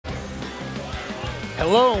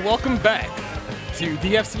Hello and welcome back to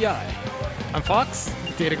DFCI. I'm Fox,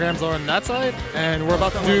 Datagram's on that side, and we're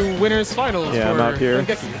about to do winners finals for I'm out here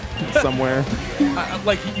Dengeki. somewhere.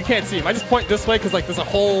 Like, you can't see him. I just point this way because like there's a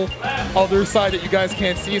whole other side that you guys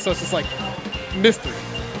can't see, so it's just like mystery.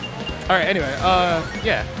 All right, anyway,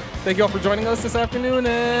 yeah. Thank you all for joining us this afternoon,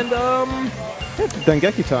 and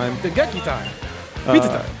Dengeki time. Dengeki time. Pizza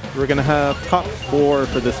time. We're going to have top 4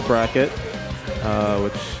 for this bracket,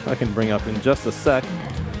 which I can bring up in just a sec.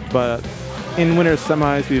 But in winners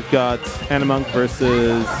semis, we've got Animonk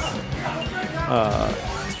versus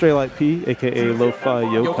StraylightP, aka Lo-Fi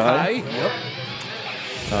Yokai.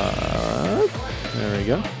 Yep. There we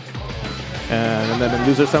go. And then in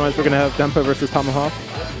loser semis, we're going to have Denpa versus Tomuhawk.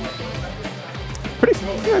 Pretty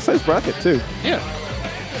nice sized bracket, too. Yeah.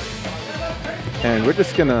 And we're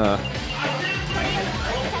just going to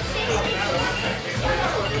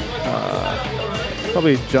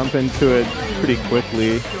probably jump into it pretty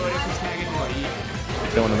quickly.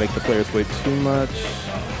 Don't want to make the players wait too much.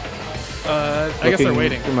 I guess they're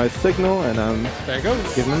waiting for my signal, and I'm there it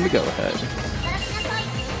goes. Giving them the go ahead.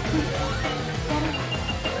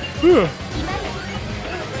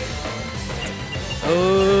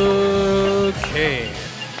 Okay.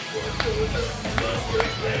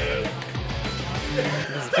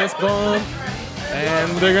 There's a fist bump,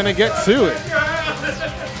 and they're gonna get to it.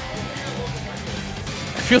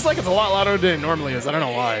 It feels like it's a lot louder than it normally is. I don't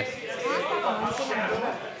know why.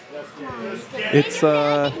 It's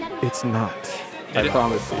not. I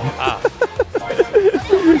promise you. Ah.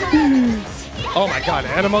 Oh my God,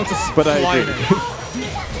 Animonk just But flying I in.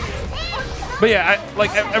 But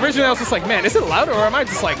yeah, originally I was just like, man, is it louder or am I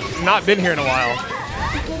just like not been here in a while?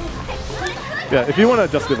 Yeah, if you want to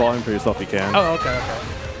adjust the volume for yourself, you can. Oh, okay.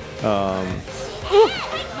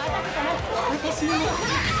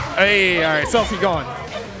 Hey, all right, Selfie gone.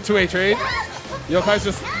 2A trade. Yokai's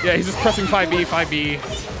just, yeah, he's just pressing 5B, 5B.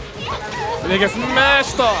 And he gets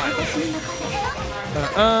mashed on.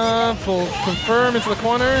 Full confirm into the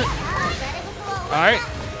corner. All right,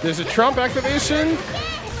 there's a Trump activation.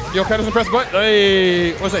 Yokai doesn't press button.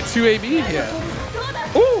 Hey, what's that, 2AB? Yeah.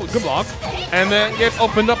 Ooh, good block. And then gets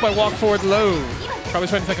opened up by walk forward low. Probably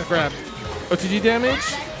trying to take a grab. OTG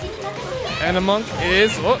damage. Animonk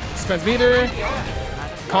is, spends meter.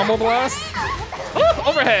 Combo blast. Oh,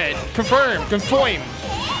 overhead. Confirm. Conform.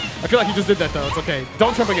 I feel like he just did that though. It's okay.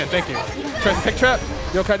 Don't trump again. Thank you. Tries to tech trap.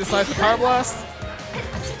 Yokai decides to power blast.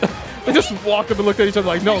 They just walked up and looked at each other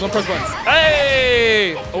like, no, don't press buttons.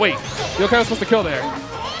 Hey! Oh, wait. Yokai was supposed to kill there.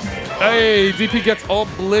 Hey, DP gets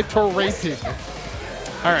obliterated.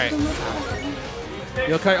 All right.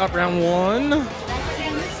 Yokai up round 1.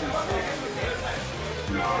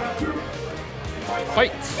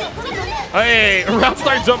 Fight. Hey, round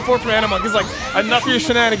start jump 4 from Animonk. He's like, enough of your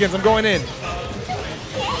shenanigans. I'm going in.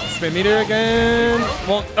 Spin meter again.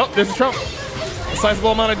 Well, oh, there's a Trump. A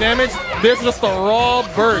sizable amount of damage. There's just a raw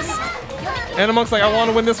burst. Animonk's like, I want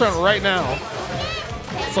to win this round right now.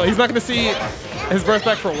 So he's not going to see his burst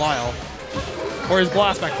back for a while. Or his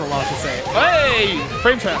blast back for a while, I should say. Hey!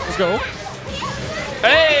 Frame trap. Let's go.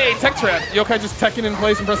 Hey! Tech trap. Yokai just teching in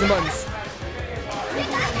place and pressing buttons.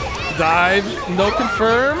 Dive. No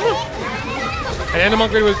confirm. And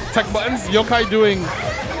Animonk ready with tech buttons. Yokai doing...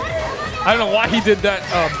 I don't know why he did that.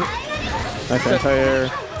 Nice anti-air.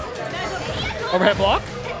 Overhead block.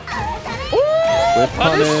 Ooh! With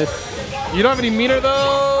punish. You don't have any meter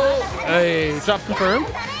though. Hey, drop confirm.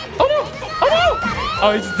 Oh no! Oh no!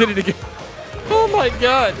 Oh, he just did it again. Oh my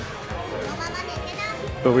God.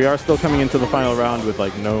 But we are still coming into the final round with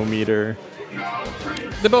like no meter.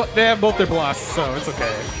 They have both their blasts, so it's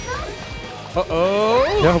okay.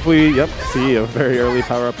 Uh-oh. Yeah, hopefully, see a very early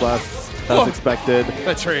power-up blast as expected.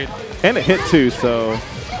 That trade. And it hit too, so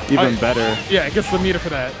even better. Yeah, it gets the meter for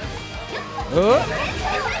that.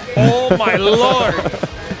 Oh my Lord.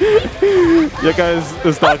 You guys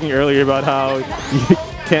was talking earlier about how you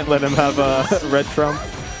can't let him have a red Trump.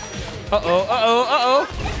 Uh-oh.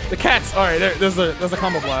 The cats. All right, there's a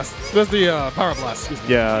combo blast. There's the power blast, excuse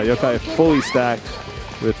me. Yeah, Yokai fully stacked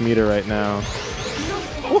with meter right now.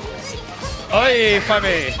 Hey,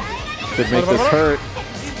 5A. Should make this hurt.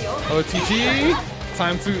 OTG.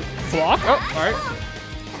 Time to block. Oh, all right.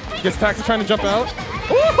 Gets Taxi trying to jump out.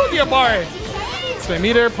 Ooh, the Abare. Spin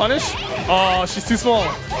meter, punish. Oh, she's too small.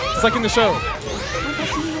 It's like in the show.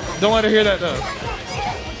 Don't let her hear that though.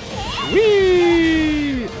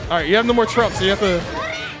 Whee! All right, you have no more trumps, so you have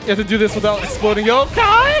to do this without exploding.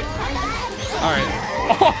 Yokai. All right.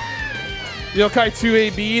 Oh. Yokai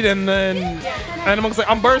 2A and then Animonk's like,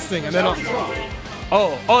 I'm bursting, and then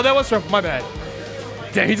oh, that was Trump. My bad.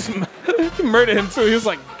 Damn, he just he murdered him too. He was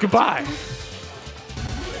like, goodbye.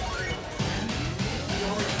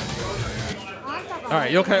 All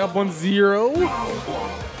right, Yokai up 1-0.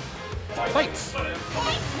 Fight.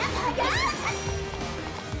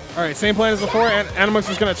 All right, same plan as before. And Animonk's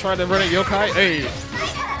just gonna try to run at Yokai. Hey.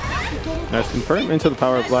 Nice confirm into the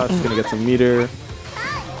power blast. Gonna get some meter.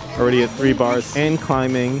 Already at 3 bars and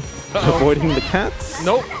climbing. Avoiding the cats.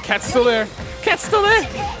 Nope, cat's still there. Cat's still there.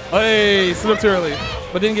 Hey, slid up too early.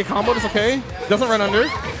 But didn't get comboed, it's okay. Doesn't run under.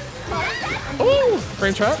 Ooh,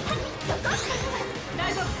 frame trap.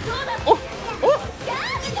 Oh, oh.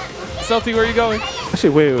 Celty, where are you going? Actually,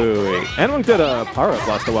 wait. Animonk did a power up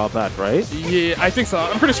blast a while back, right? Yeah, I think so.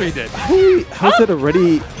 I'm pretty sure he did. How did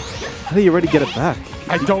he already get it back?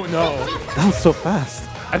 I don't know. That was so fast.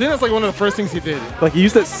 I think that's like one of the first things he did. Like he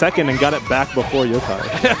used it second and got it back before Yokai.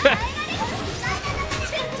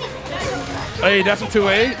 Hey, that's a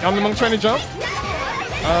 2A. Animonk trying to jump.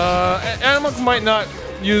 Animonk might not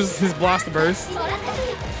use his blast burst.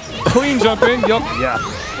 Clean jumping. Yup. Yeah.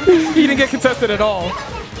 He didn't get contested at all.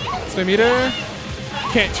 Spin meter.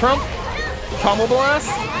 Can't trump. Combo blast.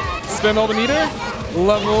 Spin all the meter.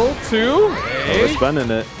 Level 2. We're spending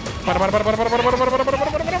it.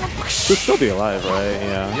 Should still be alive, right?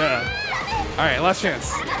 Yeah. Yeah. All right, last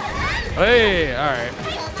chance. Hey, all right.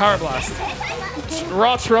 Power blast.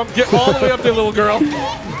 Raw trump. Get all the way up there, little girl.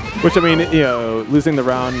 Which, I mean, you know, losing the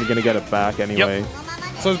round, you're going to get it back anyway. Yep.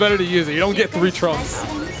 So it's better to use it. You don't get 3 trumps.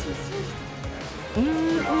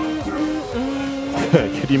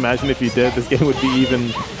 Could you imagine if you did? This game would be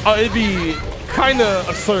even... Oh, it'd be kind of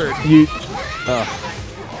absurd.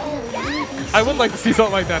 I would like to see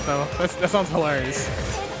something like that, though. That sounds hilarious.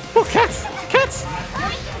 Oh, cats! Cats!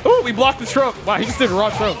 Oh, we blocked the trump. Wow, he just did raw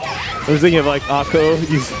trump. I was thinking of like Akko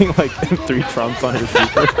using like 3 trumps on his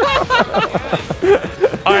super.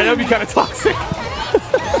 Alright, that'd be kind of toxic.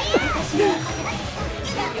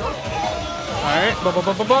 Alright,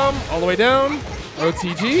 bum. All the way down.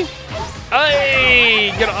 OTG.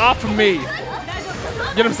 Hey! Get off of me.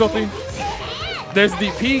 Get him, Silty. There's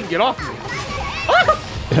DP. Get off of me.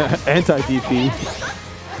 Anti-DP.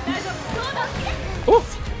 Ooh,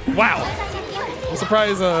 wow. I'm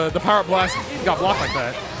surprised the power blast got blocked like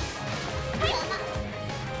that.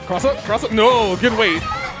 Cross up. No, good weight.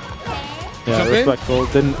 Yeah, Jump respectful.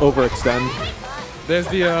 in. Didn't overextend. There's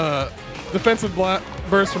the defensive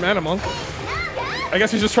burst from Animonk. I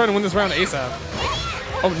guess he's just trying to win this round ASAP.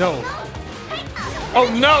 Oh no. Oh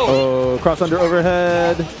no! Oh, cross under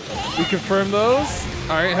overhead. We confirm those.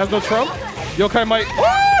 Alright, has no trump. Yokai might.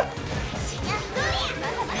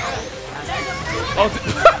 Oh,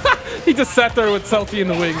 he just sat there with Celty in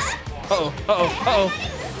the wings. Uh-oh.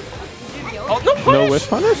 Oh, no punish! No whiff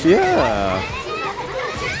punish? Yeah.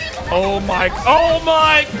 Oh my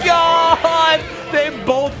god! They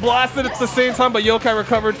both blasted at the same time, but Yokai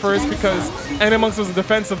recovered first because Animonk's was a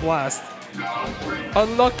defensive blast.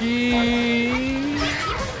 Unlucky.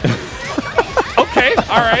 Okay,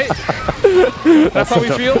 alright. That's how we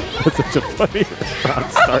feel. That's such a funny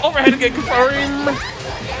start. Overhead get confirmed.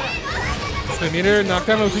 Spin meter,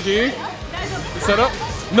 knockdown, OTG. Set up.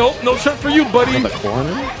 Nope, no shot for you, buddy. On the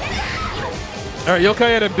corner? Alright, Yokai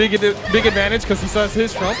had a big advantage because he saw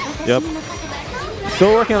his trump. Yep.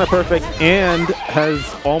 Still working on a perfect and has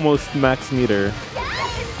almost max meter.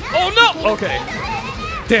 Oh no! Okay.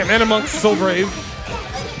 Damn, Animonk's so brave.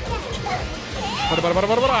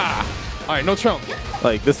 Alright, no trump.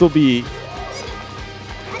 Like, this will be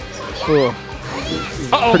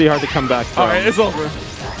pretty hard to come back from. Alright, it's over.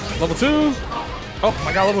 Level 2. Oh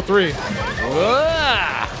my god, level 3.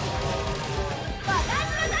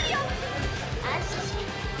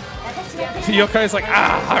 Yokai's like,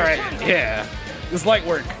 alright, yeah. This light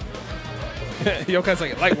work. Yokai's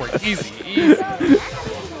like, light work, easy.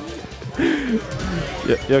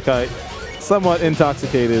 Yokai, somewhat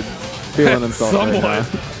intoxicated, feeling himself right now.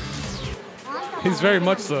 He's very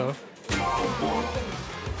much so.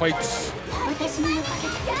 Fights.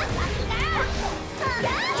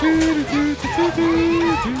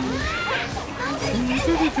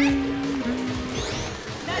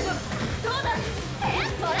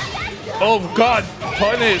 Oh god,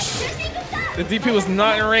 punish! The DP was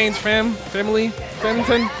not in range, family.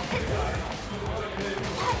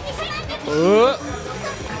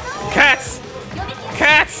 Cats!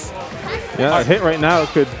 Yeah, a hit right now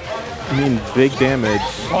could mean big damage.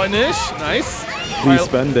 Punish, nice. Please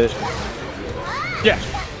spend it. Yeah,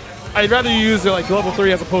 I'd rather you use like level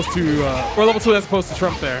 3 as opposed to, or level 2 as opposed to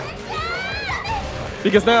Trump there.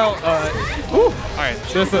 Because now, alright,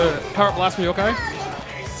 there's a power blast from Yokai.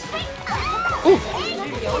 Ooh,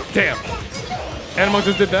 damn. Animonk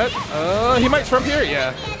just did that. He might Trump here,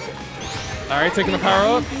 yeah. Alright, taking the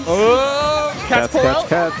power up. Oh, cats pull out.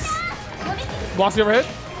 Cats. Blocks the overhead.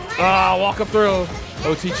 Ah, walk up throw.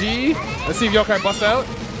 OTG. Let's see if Yokai busts out.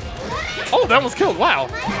 Oh, that was killed. Wow.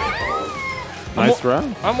 Nice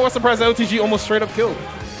round. I'm more surprised that OTG almost straight up killed.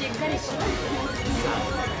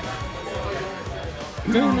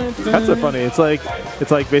 That's so funny. It's like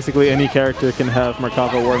basically any character can have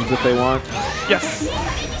Merkava worms if they want. Yes.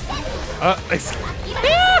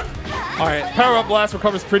 All right, power up blast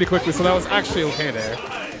recovers pretty quickly, so that was actually okay there.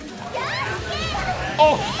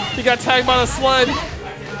 Oh, he got tagged by the sled.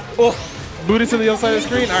 Oh, booted to the other side of the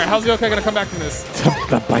screen. All right, how's Yokai gonna come back from this?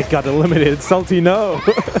 That bite got eliminated. Salty no.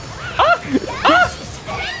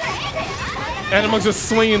 Animonk's just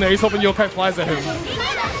swinging there. He's hoping Yokai flies at him.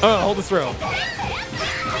 Hold the throw.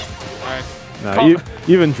 Alright. No,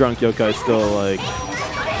 even drunk Yokai is still like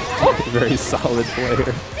a very solid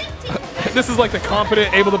player. This is like the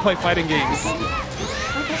competent, able to play fighting games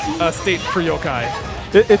state for Yokai.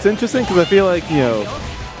 It's interesting because I feel like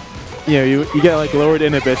you get like lowered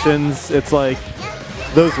inhibitions. It's like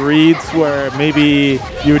those reads where maybe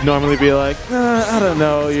you would normally be like, I don't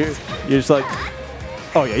know. You're just like,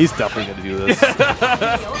 oh yeah, he's definitely gonna do this.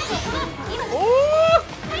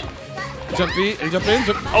 Jump B, jump in,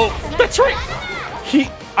 jump. Oh, that's right.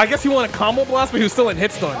 I guess he wanted a combo blast, but he was still in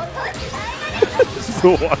hit stun. Just a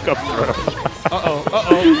walk up throw. Oh,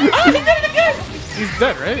 he did it again. He's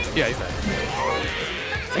dead, right? Yeah, he's dead.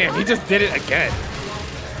 Damn, he just did it again.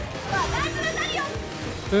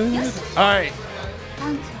 All right.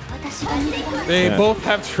 They both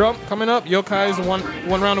have Trump coming up. Yokai's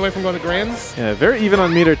one round away from going to Grands. Yeah, very even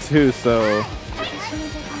on meter too, so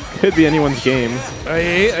could be anyone's game.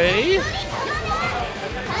 Hey.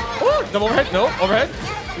 Oh, double overhead. No, overhead.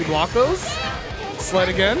 We block those. Slide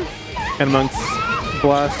again. Animonk's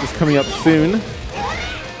blast is coming up soon.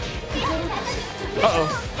 Uh-oh.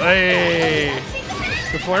 Hey.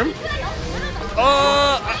 Good for him.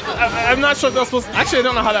 I'm not sure if that's supposed to... Actually, I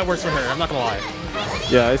don't know how that works for her. I'm not going to lie.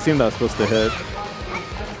 Yeah, I assume that's supposed to hit.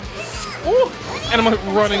 Ooh. And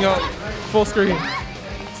I'm running up full screen. All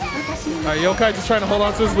right, Yokai just trying to hold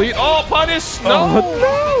on to his lead. Oh, punish! No! Oh,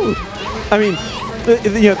 no! I mean,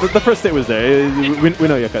 the first hit was there. We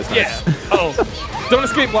know Yokai's nice. Yeah. Uh-oh. Don't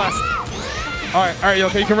escape blast. All right,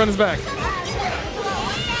 Yokai, you can run his back.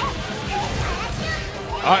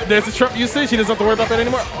 All right, there's the Trump usage. He doesn't have to worry about that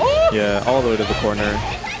anymore. Oh! Yeah, all the way to the corner.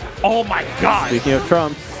 Oh my God! Speaking of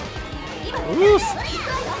Trumps. Loose.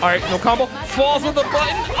 All right, no combo. Falls with the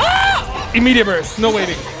button. Ah! Immediate burst. No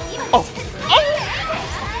waiting. Oh.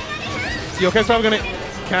 Yokai's probably gonna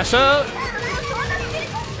cash out.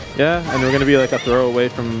 Yeah, and we're gonna be like a throw away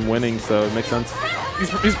from winning, so it makes sense.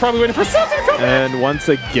 He's probably waiting for something to come back. And once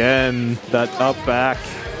again, that up back.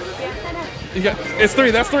 It's three.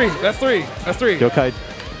 That's three. Yokai,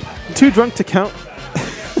 too drunk to count.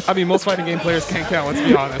 I mean, most fighting game players can't count. Let's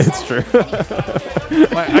be honest. It's true.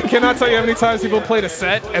 Like, I cannot tell you how many times people played a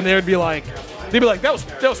set and they'd be like, that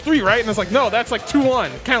was three, right? And it's like, no, that's like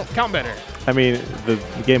 2-1. Count better. I mean, the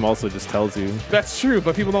game also just tells you. That's true,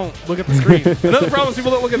 but people don't look at the screen. Another problem is people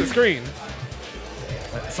don't look at the screen.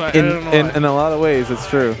 So I don't know in a lot of ways, it's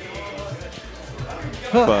true.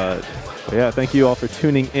 But yeah, thank you all for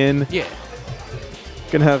tuning in. Yeah.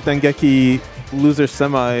 Gonna have Dengeki loser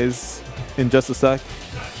semis in just a sec.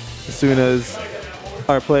 As soon as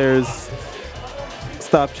our players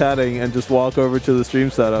stop chatting and just walk over to the stream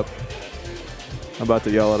setup. I'm about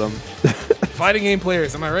to yell at them. Fighting game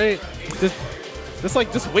players, am I right? Just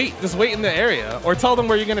wait in the area, or tell them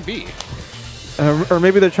where you're gonna be. Or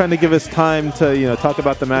maybe they're trying to give us time to talk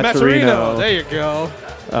about the Matcherino. There you go.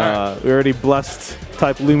 We already blessed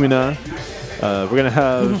type Lumina. We're gonna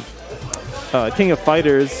have King of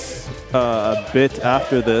Fighters a bit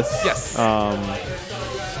after this. Yes.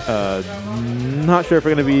 Not sure if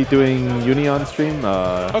we're gonna be doing Uni on stream.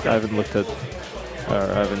 Okay. I haven't looked at, or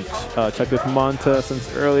I haven't checked with Monta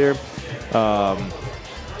since earlier.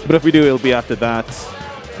 But if we do, it'll be after that.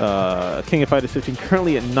 King of Fighters 15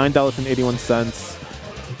 currently at $9.81.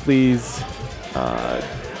 Please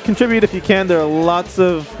contribute if you can. There are lots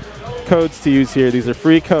of codes to use here. These are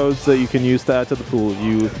free codes that you can use to add to the pool.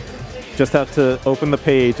 You just have to open the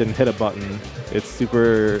page and hit a button. It's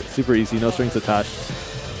super easy, no strings attached.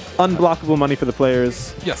 Unblockable money for the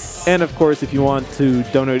players. Yes. And of course, if you want to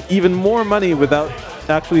donate even more money without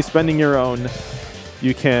actually spending your own,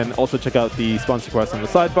 you can also check out the sponsor quest on the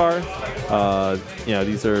sidebar.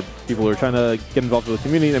 These are people who are trying to get involved with the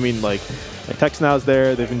community. I mean, like TechSnow's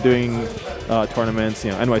there. They've been doing tournaments.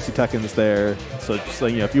 NYC Tekken's there. So just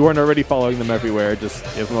like, if you weren't already following them everywhere, just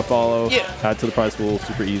give them a follow. Yeah. Add to the prize pool.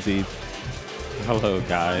 Super easy. Hello,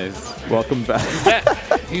 guys. Welcome back.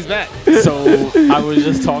 He's back. So I was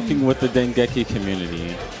just talking with the Dengeki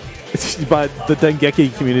community. by the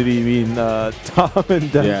Dengeki community, you mean Tom and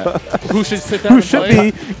Denpa. Yeah. Who should sit down Who and should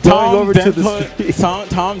play? be going over to the street.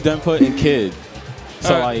 Tom, Denpa, and Kid.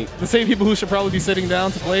 So like the same people who should probably be sitting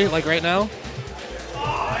down to play, like right now.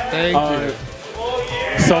 Thank you.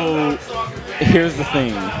 So here's the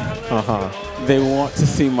thing. Uh-huh. They want to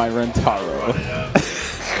see my Rentaro.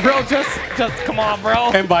 Bro, just come on,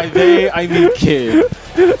 bro. And by they, I mean Kid.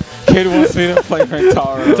 Kid wants me to play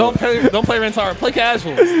Rentaro. Don't play Rentaro. Play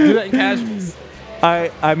casuals. Do that in casuals.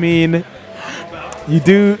 I mean, you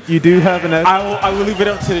do have an I will leave it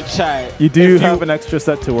up to the chat. you do have an extra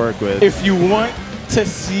set to work with. If you want to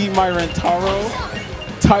see my Rentaro,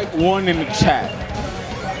 type 1 in the chat.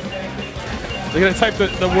 They're gonna type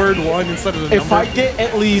the word 1 instead of the If number. I get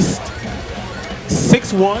at least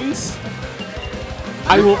 6 ones,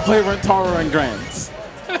 I will play Rentaro and Grands.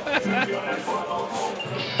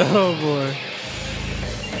 Oh boy.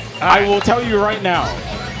 I will tell you right now,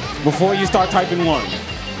 before you start typing 1,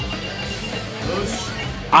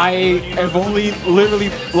 I have only literally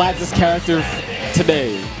played this character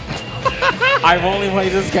today. I've only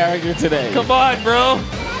played this character today. Come on, bro.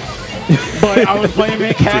 But I was playing him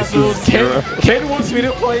in casuals. Kid wants me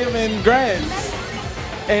to play him in Grands.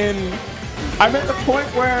 And I'm at the point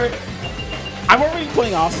where I'm already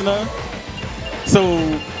playing Asuna. So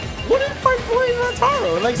what if I play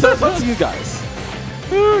Rentaro? Like, so it's up to you guys.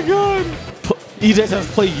 Oh god. EJ says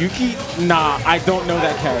play Yuki? Nah, I don't know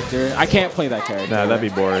that character. I can't play that character. Nah, that'd be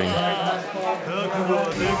boring.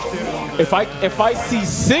 If I see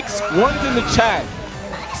 6 ones in the chat,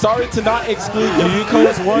 sorry to not exclude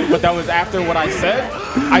Yuyuko's 1, but that was after what I said.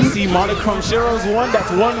 I see Monochrome Shiro's 1, that's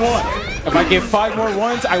 1-1. If I get 5 more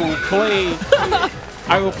ones, I will play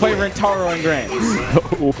Rentaro and Grands.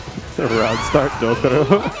 Round start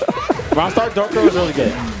Dokuro. Round Start Dokuro is really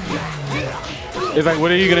good. It's like,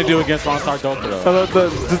 what are you gonna do against Round Start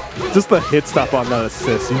Dokuro? Just the hit stop on that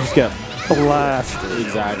assist, you just get blasted.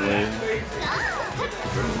 Exactly.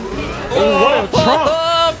 Oh, what a trump!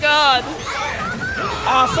 Oh god.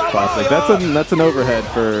 Classic. That's an overhead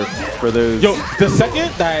for those. Yo, the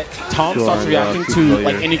second that Tom starts reacting to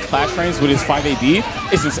like any clash frames with his 5AD,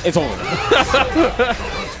 it's over.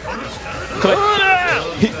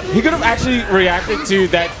 He could have actually reacted to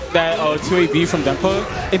that 2AB from Denpa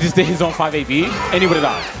and just did his own 5AB, and he would have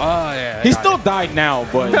died. Oh yeah. He still died now,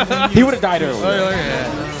 but he would have died earlier. Oh,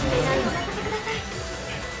 yeah.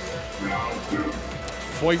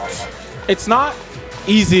 Fight. It's not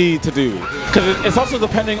easy to do because it's also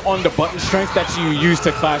depending on the button strength that you use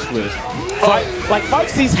to clash with. Like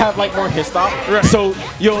 5Cs have like more hit stop, right. So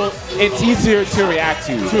it's easier to react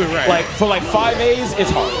to. Right. Like for like 5As,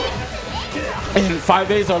 it's hard. And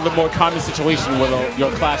 5As are the more common situation with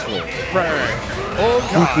your clash with. Right. Oh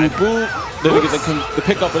god. Boop. Then we get the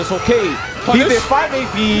pickup, but it's okay. He did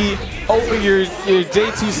 5AB over your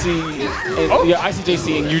J2C and your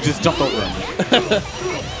ICJC, and you just jumped over him.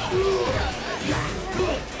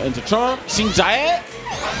 Into Trump, Shinjae.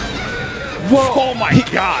 Whoa! Oh my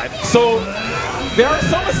God! So there are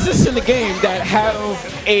some assists in the game that have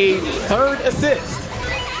a 3rd assist.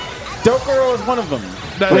 Dokuro is one of them.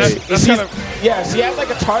 She has like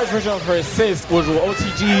a charged version of her assist, which will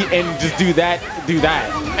OTG and just do that,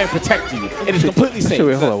 and protect you. It is completely safe.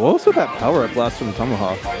 Wait, hold on. What was with that power-up blast from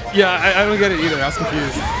Tomuhawk? Yeah, I don't get it either. I was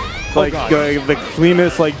confused. Like going the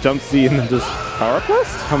cleanest like jump C and then just power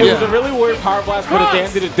blast? It was a really weird power blast, but at the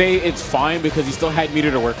end of the day, it's fine because he still had meter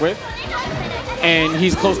to work with, and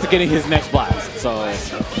he's close to getting his next blast, so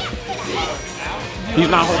he's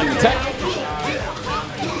not holding the tech.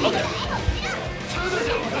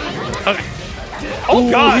 Okay. Oh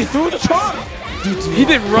god! He threw the trunk. He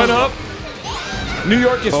did run up. New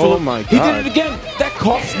York is full. Oh my god! He did it again. That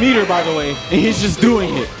costs meter, by the way, and he's just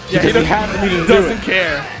doing it because he has the meter to do it. Doesn't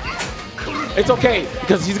care. It's okay,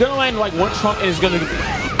 because he's going to land like one trunk and he's going to...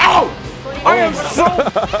 Ow! I am so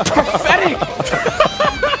pathetic!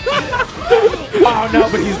 Oh no,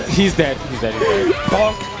 but he's dead. He's dead.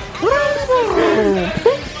 Bonk.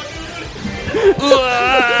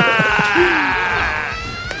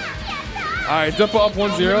 Alright, Denpa up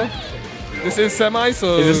 1-0. This is semi,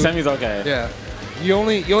 so... Is it semis? Okay. Yeah. You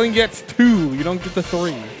only get 2. You don't get the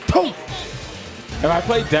 3. If I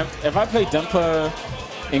play Denpa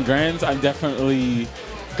in Grands, I'm definitely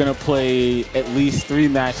gonna play at least 3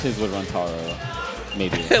 matches with Rentaro.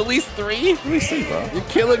 Maybe. At least 3? At least 3, bro. You're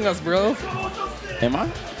killing us, bro. Am I?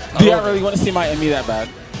 Do you really want to see my ME that bad?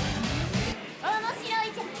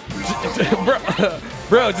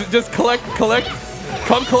 bro, just collect.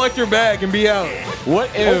 Come collect your bag and be out. What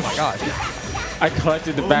if Oh my god. I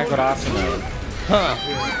collected the bag with Asuna? Huh.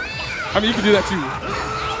 I mean, you can do that too.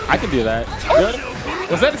 I can do that. Good.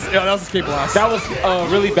 Was that? Yeah, that was escape blast. That was a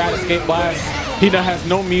really bad escape blast. He now has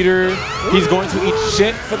no meter. He's going to eat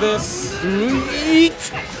shit for this.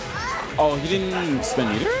 Eat. Oh, he didn't spend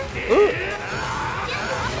meter?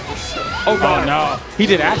 Oh, God. No. He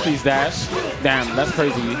did Athlete's Dash. Damn, that's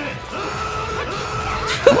crazy.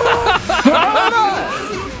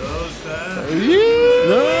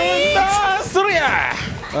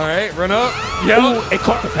 All right, run up. Yeah. Ooh, it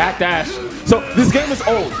caught the back dash. So this game is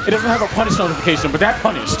old. It doesn't have a punish notification, but that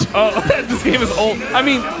punished. Oh, this game is old. I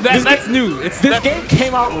mean, that's new. This game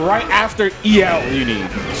came out right after EL. You need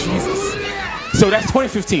Jesus. So that's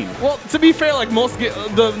 2015. Well, to be fair, like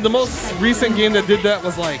the most recent game that did that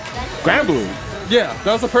was like Grand Blue. Yeah,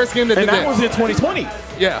 that was the first game that did that. And that was in 2020.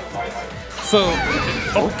 Yeah. So,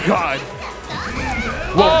 oh God.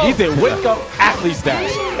 Well, he did wake up Athlete's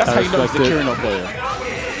Dash. That's how you know he's a Kirino player.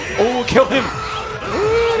 Oh, kill him.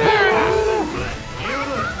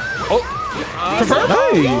 Oh, confirm?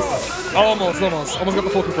 Nice. Almost got the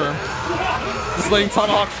full confirm. Just letting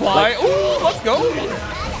Tomuhawk fly. Ooh, let's go.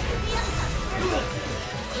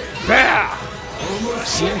 Bah.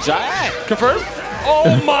 Shinjai. Confirm?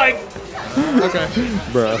 Oh my. Okay.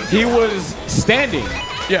 Bruh. He was standing.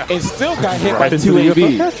 Yeah. And still got hit by Right 2 into the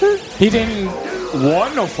AB. catcher? He didn't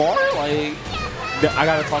one no far. Like, I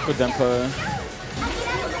gotta talk with Denpa.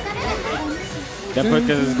 Denpa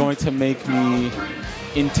is going to make me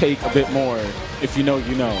intake a bit more. If you know,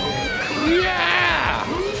 you know. Yeah.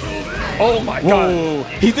 Oh my God. Whoa.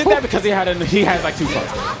 He did that because he has like 2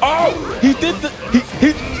 cards. Oh, he did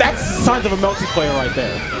that's signs of a melty player right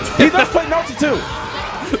there. He does play melty too.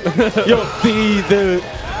 Yo,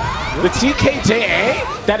 the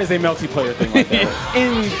TKJA, that is a multiplayer thing right there.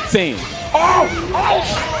 Insane. Oh!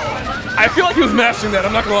 I feel like he was mashing that.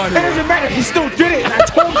 I'm not gonna lie to It you. doesn't matter. He still did it. And I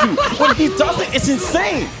told you, when he does it, it's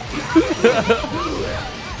insane.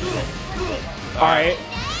 All right.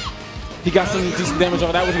 He got some decent damage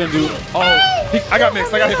over that. What's he gonna do? Oh, I got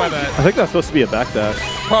mixed. I got hit by that. I think that's supposed to be a backdash.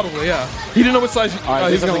 Probably, yeah. He didn't know which side All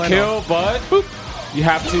right, he's this gonna is a land kill, but you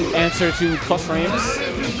have to answer to plus frames.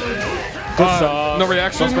 Good stuff. No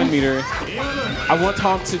reaction? Don't spend meter. I want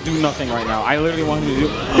Tom to do nothing right now. I literally want him to do.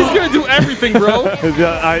 He's gonna do everything, bro.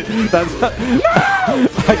 I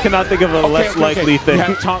cannot think of a less likely thing.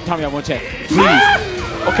 Yeah, Tommy, I want to check. Please.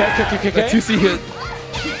 Okay. A 2C hit.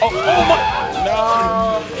 Oh my.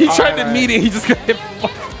 No. He tried to meet it. He just got hit.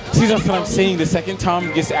 See, that's what I'm saying. The second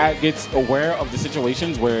Tom gets aware of the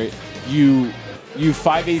situations where you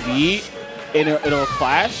 5AV and it'll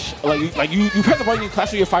flash. Like you press the button, you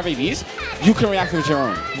clash with your 5AVs, you can react with your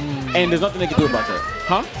own. And there's nothing they can do about that.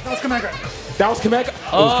 Huh? That was Kamega. That was Kamega?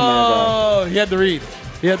 Oh, he had to read.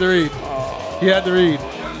 He had to read. He had to read.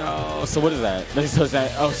 No. So what is that? So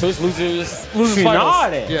it's losers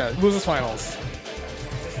finals. Yeah, losers finals.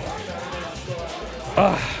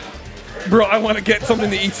 Bro, I want to get something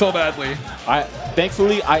to eat so badly.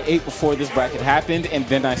 Thankfully, I ate before this bracket happened, and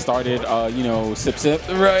then I started, sip.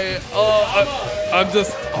 Right. I'm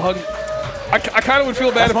just hungry. I kind of would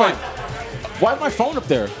feel bad if I... Why is my phone up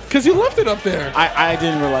there? Because you left it up there. I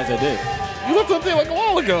didn't realize I did. You left it up there like a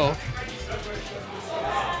while ago.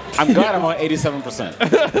 I'm glad I'm on 87%.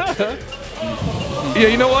 Yeah,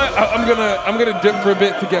 you know what? I'm gonna dip for a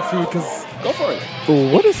bit to get food because. Go for it.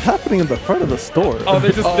 What is happening in the front of the store? Oh,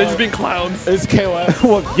 they're just being clowns. It's KOF.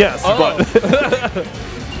 Well, yes, but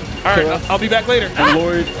all right, I'll be back later. And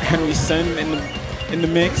Lord Henry Sen in the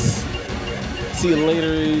mix. See you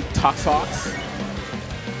later, Tox.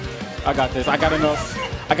 I got this. I got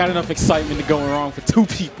enough excitement to go wrong for 2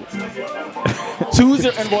 people. Choose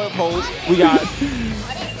your envoy opposed. We got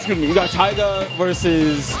Taiga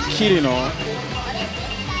versus Kirino.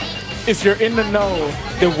 If you're in the know,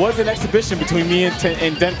 there was an exhibition between me and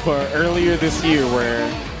Denpa earlier this year where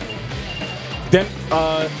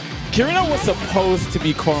Kirino was supposed to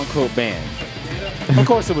be quote-unquote banned. Of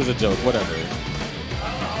course it was a joke, whatever.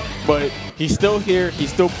 But he's still here, he's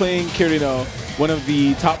still playing Kirino, one of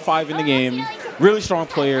the top 5 in the game. Really strong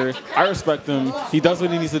player. I respect him. He does what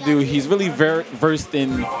he needs to do. He's really very versed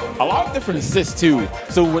in a lot of different assists too.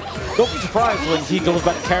 So don't be surprised when he goes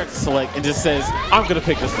back to character select and just says, I'm going to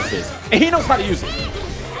pick this assist. And he knows how to use it.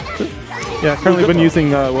 Yeah, currently been using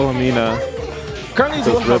Wilhelmina. Currently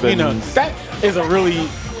using Wilhelmina. That is a really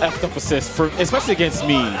effed up assist, especially against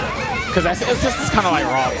me. Because that assist is kind of like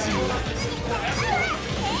robs you.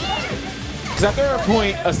 Because after a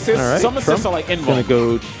point, some assists are like involved.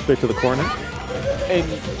 Gonna go straight to the corner. And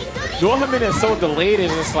Wilhelmina is so delayed,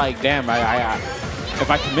 it's just like, damn, if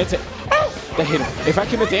I commit to that hit him. If I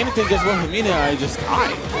commit to anything against Wilhelmina, I just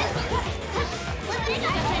die.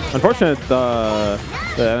 Unfortunate,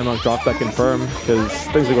 the Animonk drop that confirm because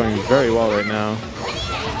things are going very well right now.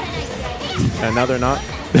 And now they're not.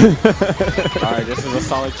 Alright, this is a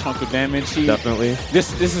solid chunk of damage. Definitely.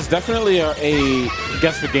 This is definitely a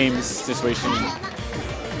guess for games situation.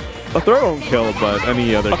 A throw won't kill, but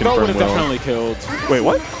any other A throw would confirm have will. definitely killed. Wait,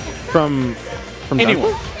 what? From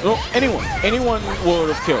Anyone. Denpa? No, anyone would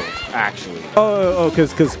have killed, actually. Oh,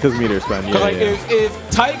 because meter spend. Yeah, Like yeah. if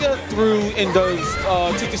Taiga threw and does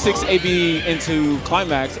 2-6 AB into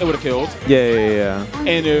Climax, it would have killed. Yeah.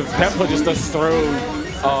 And if Denpa just does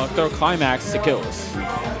throw Climax, it kills.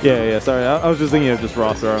 Yeah. Sorry, I was just thinking of just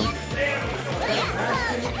raw throw.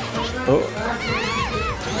 Oh.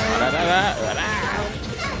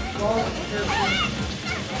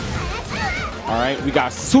 All right, we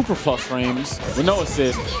got super plus frames with no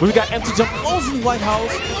assist. We got empty jump balls in the White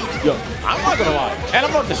House. Yo, I'm not gonna lie,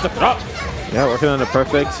 Animonk just stepped it up. Yeah, working on it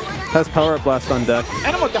perfect. Has power up blast on deck.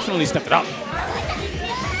 Animonk definitely stepped it up.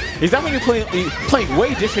 He's definitely playing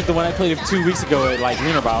way different than when I played him 2 weeks ago at like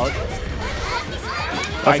Lunar Bout.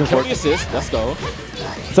 I killed the assist. Let's go.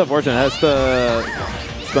 It's unfortunate. Has to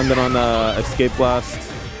spend it on escape blast.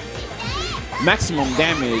 Maximum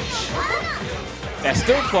damage.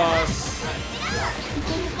 Escape plus.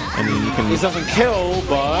 And you can. This doesn't kill,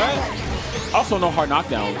 but also no hard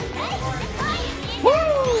knockdown.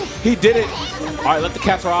 Woo! He did it. All right, let the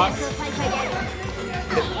cats rock.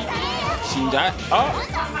 See that?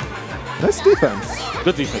 Oh, Nice defense.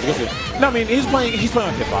 good defense. Good defense. No, I mean he's playing on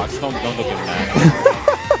hitbox. Don't look at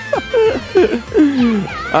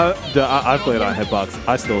that. I played on hitbox.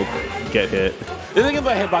 I still get hit. The thing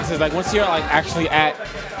about hitbox is like once you're like actually at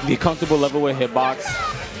the comfortable level with hitbox,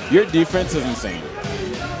 your defense is insane.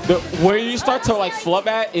 Where you start to like flub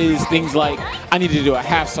at is things like I need to do a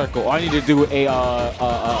half circle, or I need to do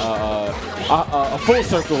a full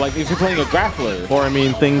circle, like if you're playing a grappler. Or I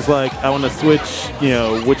mean things like I want to switch,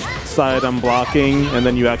 which side I'm blocking, and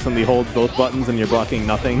then you accidentally hold both buttons and you're blocking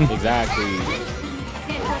nothing. Exactly.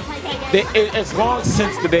 It's long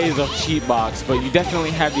since the days of cheat box, but you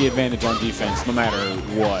definitely have the advantage on defense no matter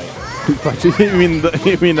what. you mean the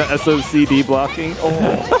SOCD blocking?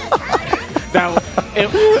 Oh.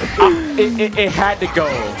 It had to go.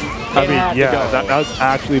 That was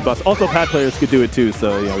actually bust. Also, pad players could do it too,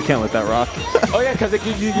 so we can't let that rock. Oh yeah, because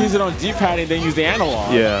you use it on D-pad and then use the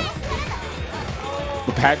analog. Yeah.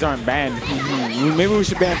 The pads aren't banned. Maybe we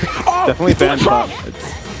should ban. Oh, Definitely ban pop.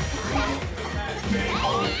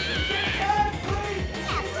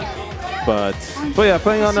 But yeah,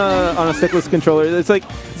 playing on a stickless controller, it's like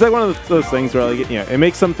one of those things where it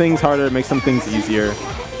makes some things harder, it makes some things easier.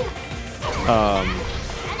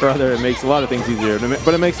 Rather, it makes a lot of things easier,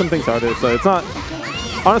 but it makes some things harder. So it's not,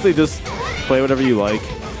 honestly, just play whatever you like.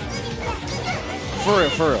 For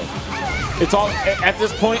real. It's all, at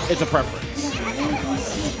this point, it's a preference.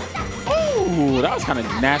 Ooh, that was kind of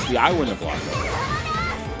nasty. I wouldn't have blocked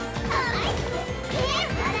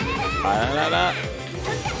that.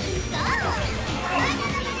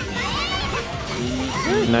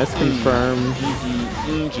 Nice confirm.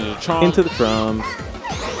 Into the trump.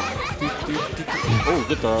 Oh,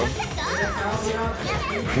 good throw.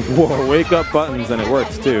 Whoa, wake up buttons, and it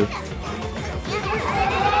works too.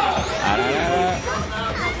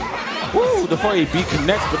 Woo, the 4AB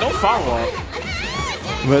connects, but no follow-up.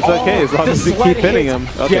 But it's okay, as long as we keep hitting him.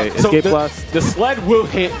 Okay, yeah, escape so blast. The sled will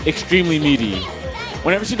hit extremely meaty.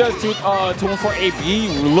 Whenever she does 214 AB,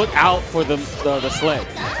 look out for the sled.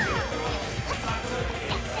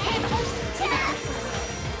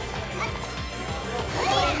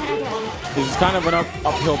 This is kind of an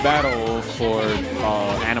uphill battle for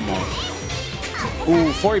Animonk. Ooh,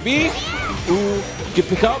 4AB. Ooh, good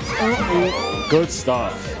pick up. Ooh. Good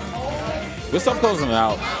stuff. Good stuff closing it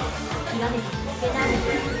out.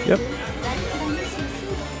 Yep.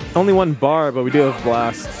 Only one bar, but we do have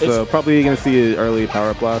blast, so probably going to see an early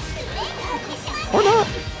power blast. Or not.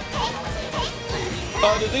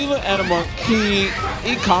 The thing with Animonk, he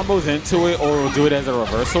combos into it or will do it as a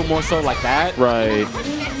reversal, more so like that. Right.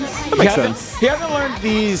 That makes sense. He hasn't learned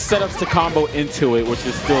these setups to combo into it, which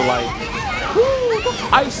is still like, woo,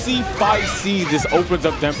 I see 5C. This opens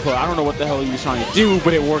up Denpa. I don't know what the hell he was trying to do,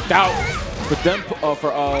 but it worked out for Denpa,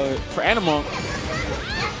 for Animonk.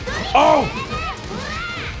 Oh!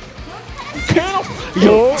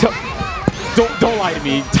 Yo, don't lie to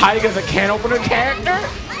me. Taiga's a can opener character?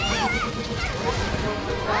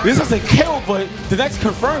 This doesn't kill, but the next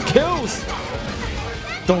confirmed kills.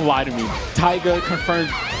 Don't lie to me. Taiga confirmed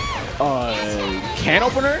can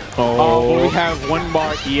opener. But we have 1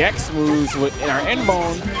 bar EX moves in our end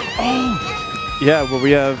bone. Oh. Yeah, but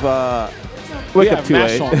we have wake up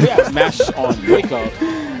 2A. We have mash on wake up.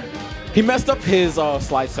 He messed up his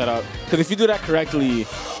slide setup. Because if you do that correctly,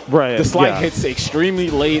 Right. the slide yeah. hits extremely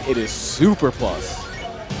late. It is super plus.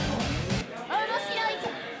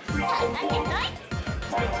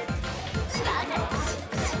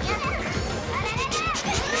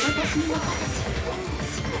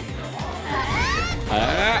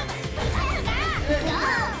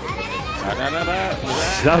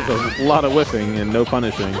 That was a lot of whipping and no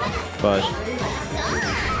punishing, but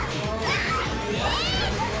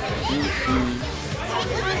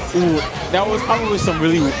Ooh, that was probably some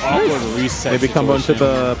really awkward reset. maybe combo into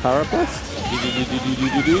the power plus.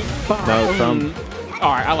 No, some.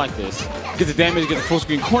 All right, I like this. Get the damage, get the full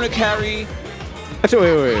screen corner carry.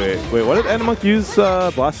 Actually, wait. What did Animonk use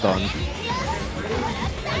blast on? It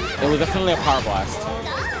was definitely a power blast.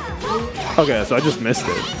 Okay, so I just missed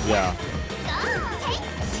it. Yeah.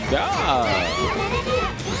 Yeah.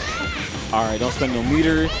 All right, don't spend no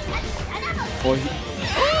meter. Or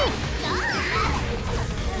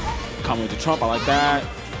combo with the Trump, I like that.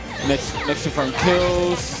 Next confirmed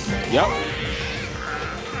kills. Yep.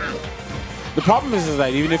 The problem is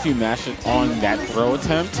that even if you mash it on that throw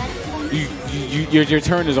attempt, your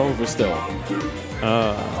turn is over still.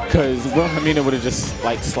 Because Wilhelmina would have just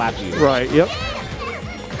like slapped you. Right. Yep.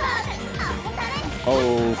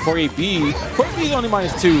 Oh, 4AB. 4AB is only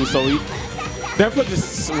 -2, so he Denpa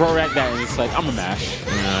just roll at that and it's like, I'm a mash.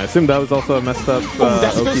 Yeah, I assume that was also a messed up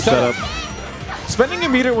That's a OT good setup. Spending a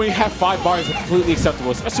meter when you have 5 bars is completely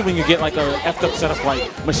acceptable, especially when you get like a effed up setup like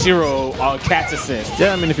Mashiro catch assist.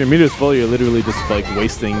 Yeah, I mean, if your meter is full, you're literally just like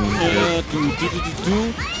wasting.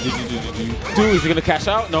 Is he gonna cash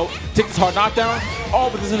out? No. Take this hard knockdown. Oh,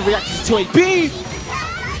 but this is a reaction to 2AB.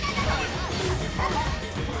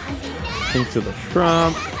 Into the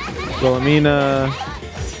Trump. Wilhelmina.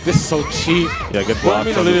 This is so cheap. Yeah, good block.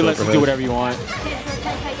 Wilhelmina literally lets you do whatever you want.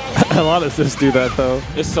 A lot of assists do that though.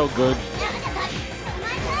 It's so good.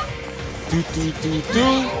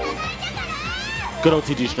 Good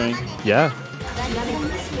OTG string. Yeah.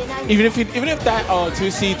 Even if that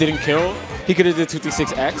 2C didn't kill, he could have did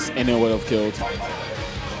 236X and it would have killed.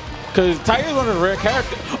 Cause Tiger's one of the rare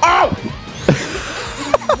characters. Oh!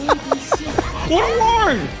 What a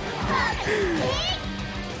ward!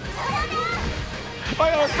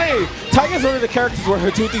 Like I was saying, Tiger's one of the characters where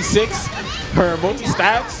her 236, her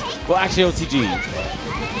multi-stabs, will actually OTG.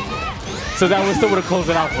 So that would still would have closed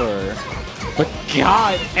it out for her. But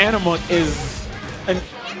God, Animonk is an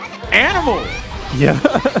animal. Yeah.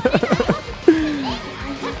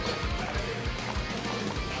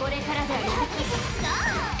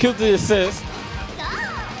 Killed the assist.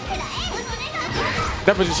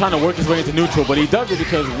 Denpa's just trying to work his way into neutral, but he does it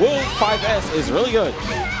because Will 5S is really good.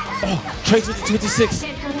 Oh, trades with the 256.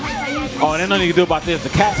 Oh, and there's nothing you can do about this. The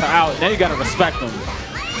cats are out. Now you gotta respect them.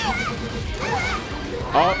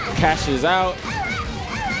 Oh, cash is out.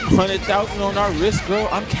 100,000 on our wrist, bro.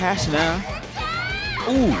 I'm cash now.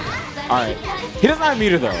 Ooh. All right. He doesn't have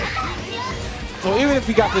meter though. So even if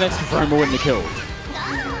he got the next confirm, it wouldn't have killed.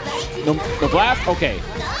 The blast? Okay.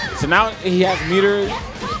 So now he has meter.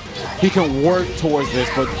 He can work towards this,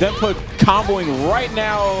 but Denpa comboing right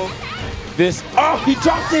now. This. Oh, he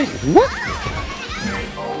dropped it. What?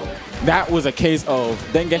 That was a case of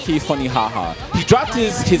Dengeki funny haha. He dropped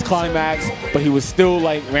his climax, but he was still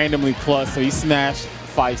like randomly plus, so he smashed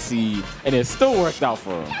 5C, and it still worked out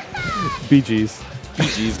for him. BG's.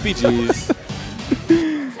 BG's.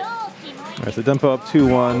 All right, so Denpa up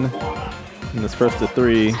 2-1 in this first to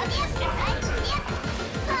 3.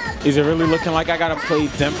 Is it really looking like I gotta play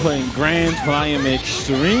Denpa in Grands when I am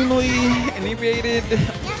extremely inebriated?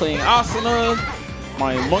 Playing Asuna,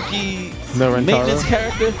 my monkey maintenance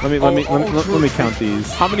character. Let me count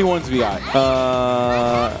these. How many ones we got?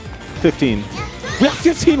 15. We have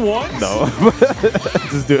 15 ones? No.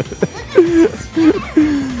 Just do it.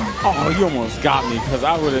 Oh, you almost got me because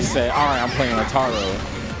I would have said, all right, I'm playing Rentaro.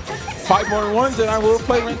 5 more ones and I will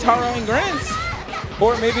play Rentaro in Grands.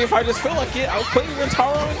 Or maybe if I just feel like it, I'll play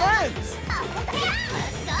Rentaro in Grands.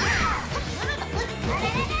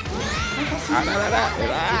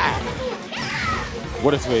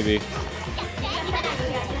 What is baby?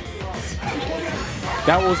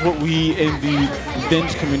 That was what we in the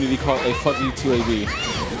Denge community call a fuzzy 2AB.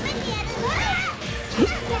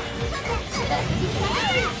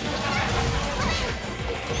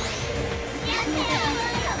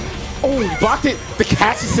 Oh, he blocked it. The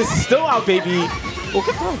catch assist is still out, baby. Oh,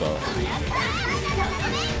 good throw, though.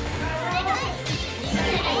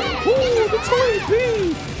 Ooh, the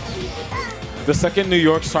 2AB. The second New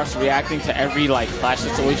York starts reacting to every like clash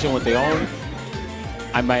situation with their own,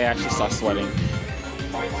 I might actually start sweating.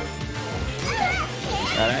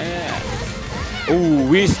 Ooh,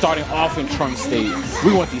 we're starting off in trunk state.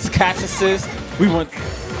 We want these catch assists. We want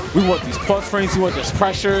these plus frames. We want this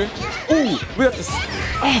pressure. Ooh, we got this.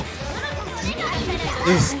 Oh,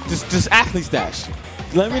 this athlete dash.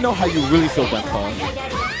 Let me know how you really feel, Denpa.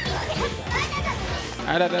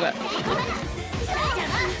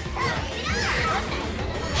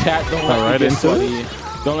 Chat, don't let me get sweaty.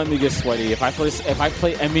 Don't let me get sweaty. If I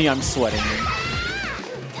play Emmy, I'm sweating.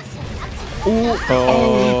 Ooh,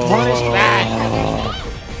 oh, he punished that.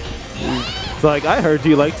 It's like, I heard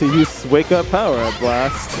you like to use Wake Up Power at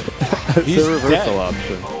Blast. It's a reversal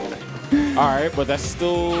option. Alright, but that's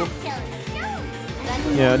still...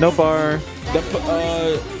 Yeah, no bar.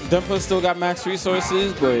 Denpa still got max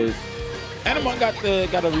resources, but Animonk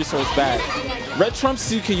got a resource back. Red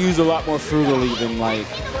Trumps you can use a lot more frugally than like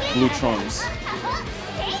blue Trumps.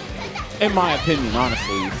 In my opinion,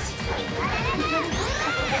 honestly.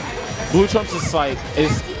 Blue Trumps is like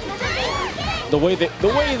the way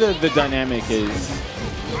the dynamic is,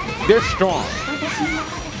 they're strong.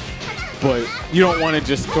 But you don't want to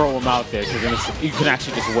just throw them out there because you can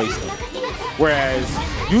actually just waste them. Whereas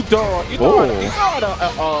you throw out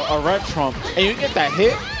a red trump and you get that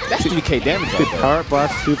hit, that's 3k damage. Good power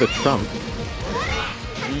blast through the trump.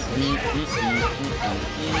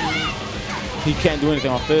 He can't do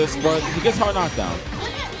anything off this, but he gets hard knockdown.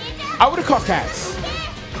 I would have caught cats.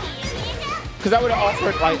 Because that would have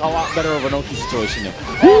offered like a lot better of an Oki situation there.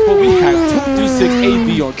 Oh, but we have 236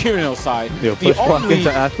 AB on Kirino's side. Yo, push block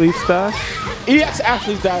into Athlete Dash. EX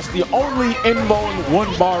Athlete Dash, the only inbone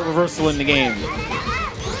 1-bar reversal in the game.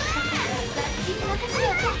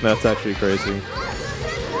 That's actually crazy.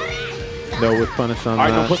 No whip punish on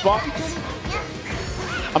that. Alright, no push block.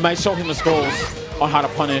 I might show him the scrolls on how to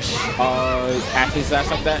punish Athlete Dash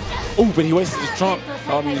like that. Ooh, but he wasted his trump.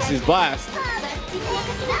 I mean, it's his blast.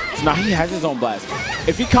 So now he has his own blast.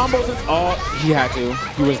 If he combos it, oh, he had to.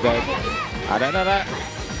 He was dead.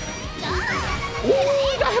 Ooh,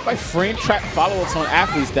 got hit by frame trap follow-ups on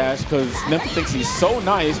Athlete's Dash because Denpa thinks he's so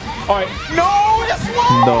nice. All right, no, that's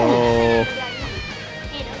slow. No.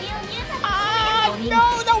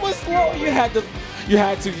 No, that was slow. You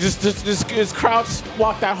had to just crouch,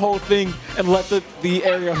 block that whole thing, and let the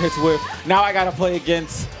aerial hits whip. Now I gotta play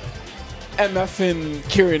against MF and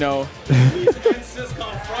Kirino.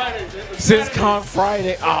 SysCon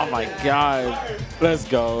Friday. Oh my god. Let's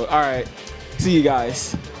go. All right. See you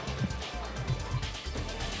guys.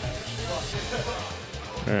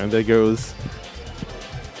 All right, there goes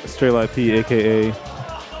StraylightP, aka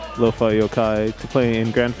Lo-Fi Yokai, to play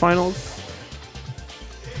in Grand Finals.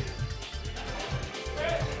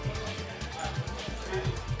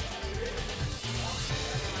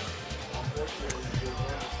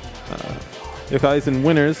 Yokai's in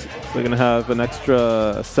winners, so they're going to have an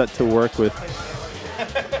extra set to work with.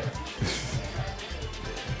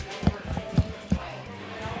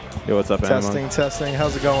 Yo, what's up, Animonk? Testing.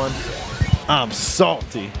 How's it going? I'm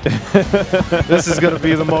salty. This is going to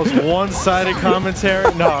be the most one-sided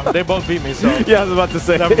commentary. No, they both beat me, so. Yeah, I was about to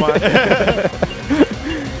say. Never mind.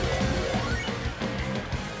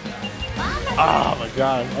 Oh, my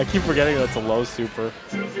God. I keep forgetting that's a low super.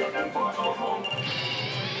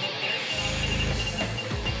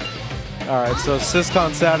 All right, so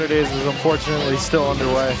SysCon Saturdays is unfortunately still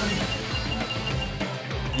underway.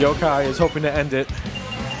 Yokai is hoping to end it.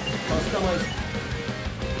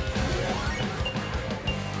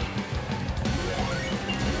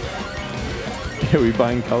 Are we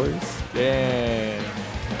buying colors? Damn.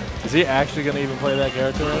 Is he actually going to even play that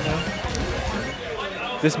character right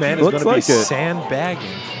now? This man is going to be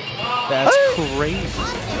sandbagging. That's crazy.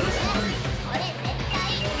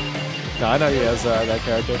 No, I know he has that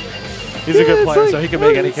character. He's a good player, so he can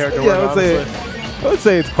make any character work, honestly. I would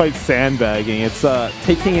say it's quite sandbagging. It's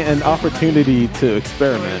taking an opportunity to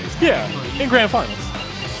experiment. Yeah, in Grand Finals.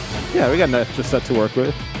 Yeah, we got an extra set to work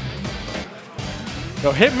with.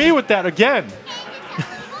 Yo, hit me with that again.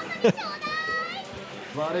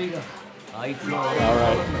 All right,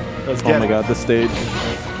 let's get it. Oh my god, this stage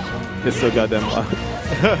is so goddamn loud.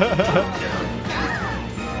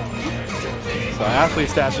 So Athlete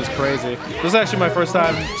Stash is crazy. This is actually my first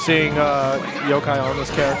time seeing Yokai on this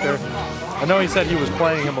character. I know he said he was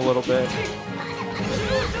playing him a little bit.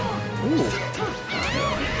 Ooh.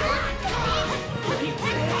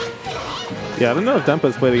 Yeah, I don't know if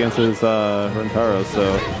Denpa's played against his Rentaro,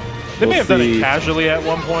 so they may have done it casually at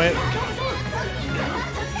one point.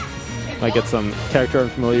 Might get some character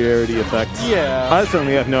unfamiliarity effects. Yeah. I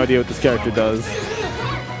certainly have no idea what this character does.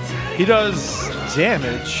 He does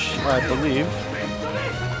damage, I believe.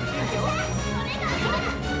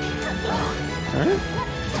 Alright.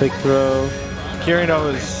 Take throw.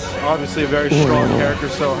 Kirino is obviously a very strong character,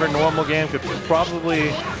 so her normal game could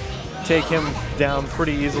probably take him down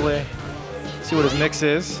pretty easily. See what his mix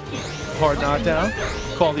is. Hard knockdown.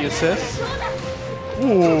 Call the assist.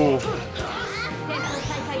 Ooh.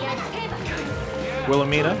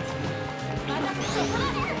 Wilhelmina.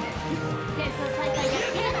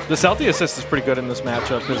 The Celti assist is pretty good in this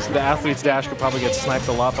matchup because the athlete's dash could probably get sniped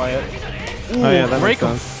a lot by it. Ooh, Oh yeah, that break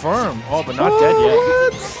makes sense. confirm. Oh, but not dead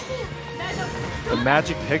yet. The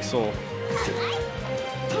magic pixel.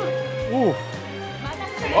 Ooh.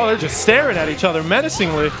 Oh, they're just staring at each other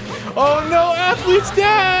menacingly. Oh no, athlete's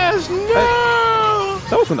dash! No!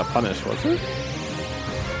 That wasn't a punish, was it?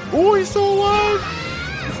 Oh, he's still alive!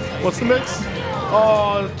 What's the mix?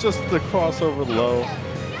 Oh, just the crossover low.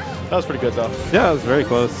 That was pretty good though. Yeah, it was very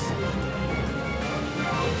close.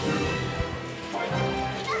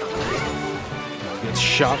 Gets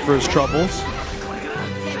shot for his troubles.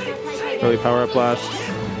 Early power up blast.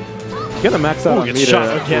 You gotta max out Ooh, on gets meter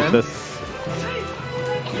shot again. with this.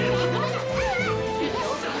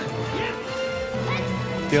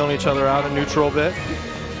 Feeling each other out in neutral a bit.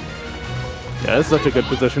 Yeah, this is such a good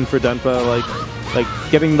position for Denpa. Like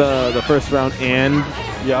getting the first round and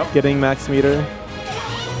Yep. getting max meter.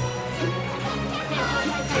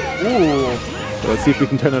 Ooh. So let's see if we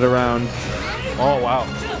can turn it around. Oh, wow.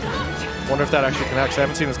 Wonder if that actually connects. I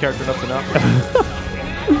haven't seen this character enough to know.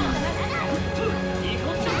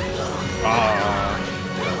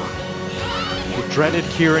 The dreaded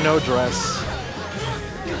Kirino dress.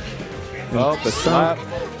 Oh, the slap.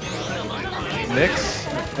 Mix.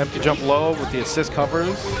 Empty jump low with the assist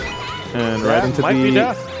covers. And right into might the... be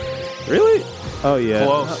death. Really? Oh yeah.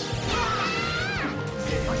 Close.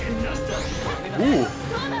 Ooh.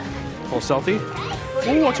 Full Celti.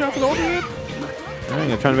 Ooh, watch out for the ultimate. Alright,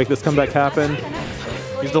 gonna try to make this comeback happen.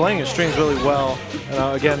 He's delaying his strings really well.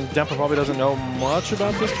 Again, Denpa probably doesn't know much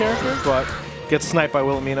about this character, but gets sniped by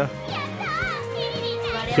Wilhelmina.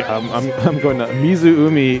 Yeah, I'm going to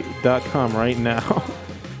mizuumi.com right now.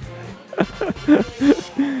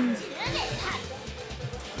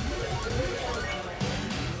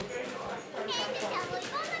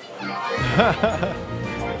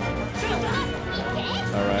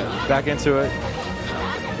 All right, back into it.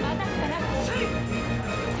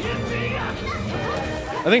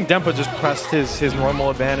 I think Denpa just pressed his normal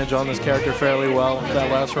advantage on this character fairly well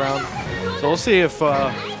that last round. So we'll see if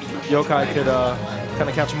Yokai could kind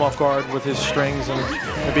of catch him off guard with his strings and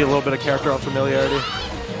maybe a little bit of character unfamiliarity.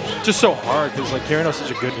 Just so hard because like Kirino's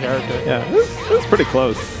such a good character. Yeah, it was pretty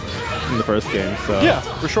close in the first game. So Yeah,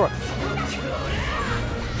 for sure.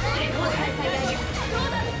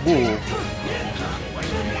 Ooh.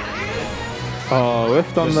 Oh,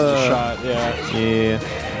 whiffed on This the is a shot, yeah.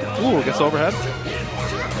 Yeah. Ooh, gets overhead.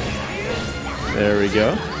 There we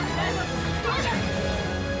go.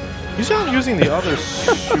 He's not using the other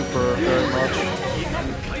super very much.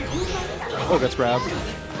 Oh, gets grabbed.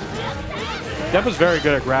 Denpa's very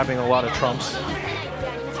good at grabbing a lot of trumps.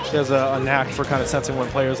 He has a knack for kind of sensing when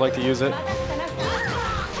players like to use it.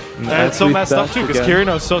 And it's so messed up too, because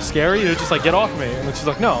Kirino's so scary, you're just like, get off me. And then she's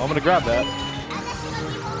like, no, I'm gonna grab that.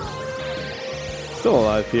 Still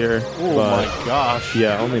alive here. Oh but my gosh.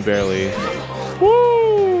 yeah, only barely.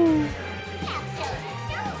 Woo!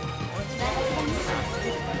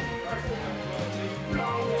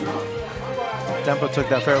 Denpa took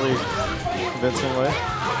that fairly convincingly.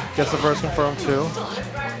 Gets the first confirmed too.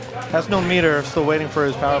 Has no meter, still waiting for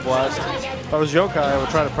his power blast. If I was Yokai, I would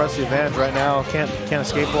try to press the advantage right now. Can't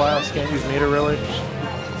escape blast, can't use meter really.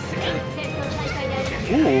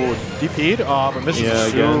 Ooh, DP'd? Oh, but misses Yeah, the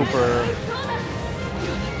again. super.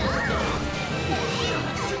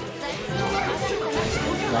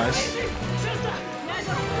 Nice.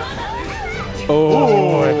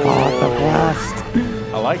 Oh, I caught the blast.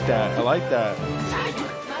 I like that. I like that.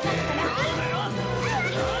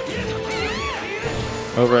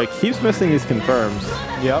 Overright keeps missing his confirms.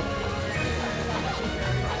 Yep.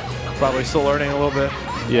 Probably still learning a little bit.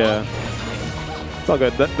 Yeah. It's all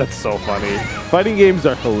good. That's so funny. Fighting games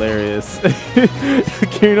are hilarious.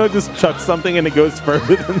 Kirino just chucks something and it goes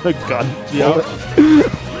further than the gun. Yep.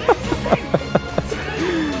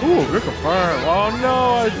 Ooh, good confirm. Oh no,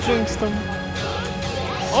 I jinxed him.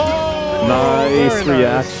 Oh, Nice very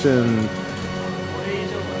reaction.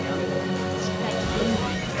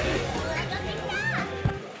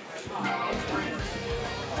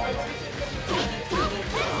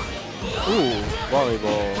 Ooh,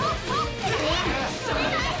 volleyball.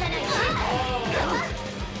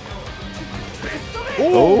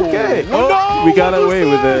 Ooh, Okay. no, Oh, we got what was away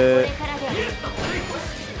with that? it.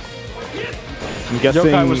 I'm guessing.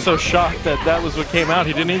 Yokai was so shocked that that was what came out.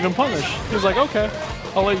 He didn't even punish. He was like, okay.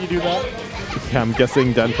 I'll let you do that. Yeah, I'm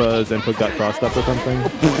guessing Denpa's input got crossed up or something.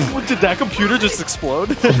 Did that computer just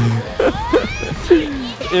explode?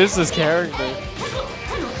 Is this character?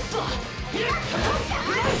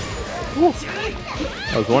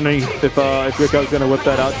 I was wondering if Rika was gonna whip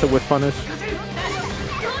that out to whiff punish.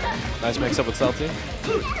 Nice mix up with Salty.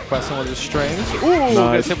 Pressing with his strings. Ooh,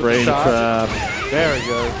 Nice gets hit with the brain shot. trap. Very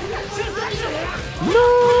good.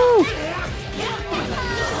 No!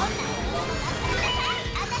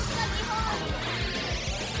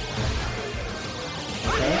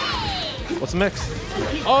 What's the mix?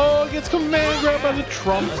 Oh, gets command grab by the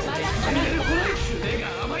Trump.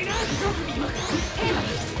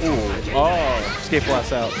 Ooh. Oh, escape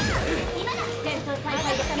blast out.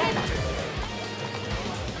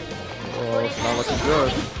 Oh, it's not looking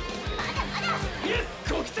good.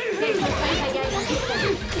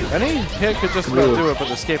 Any hit could just about do it, but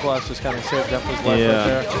the escape blast just kind of saved Denpa's life right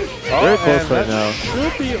there. Oh, very close right now.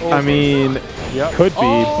 Should be over. I mean, could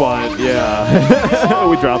be, but yeah.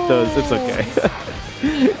 We dropped those. It's okay.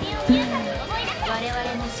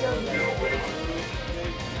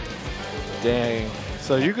 Dang.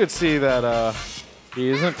 So you could see that he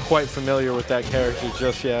isn't quite familiar with that character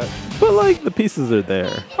just yet. But like, the pieces are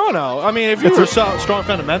there. Oh no! I mean, if you were strong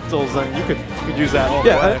fundamentals, then you could use that all the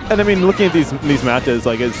way. And I mean, looking at these matches,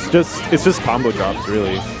 like it's just combo drops,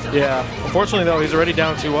 really. Yeah. Unfortunately, though, he's already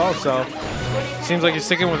down 2-0, so seems like he's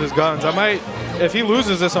sticking with his guns. I might, if he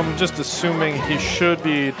loses this, I'm just assuming he should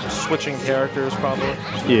be switching characters, probably.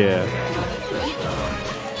 Yeah.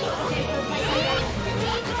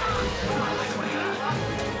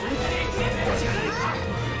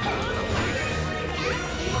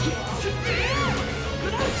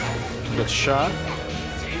 Gets shot.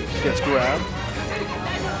 Gets grabbed.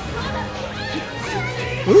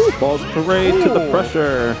 Ooh, balls parade to the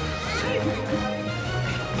pressure.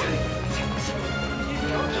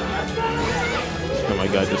 Oh my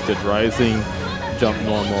god, just did rising jump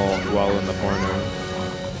normal while in the corner.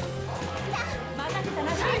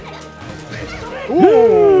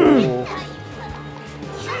 Ooh!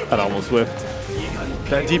 That almost whiffed.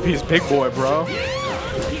 That DP's big boy, bro.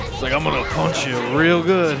 It's like, I'm gonna punch you real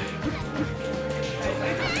good.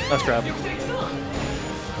 Nice grab.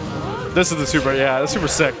 This is the super, yeah, that's super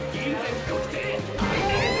sick.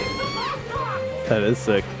 That is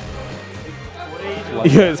sick. Yeah,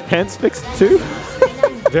 his pants fixed too?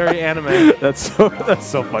 Very anime. That's so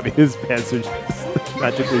funny. His pants are just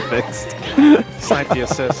magically fixed. Snipe the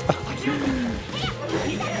assist.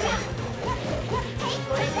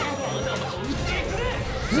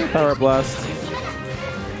 Power blast.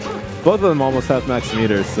 Both of them almost have max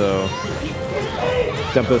meters, so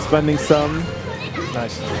Denpa spending some.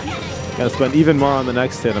 Nice. Gotta spend even more on the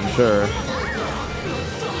next hit, I'm sure.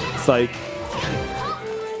 Psych.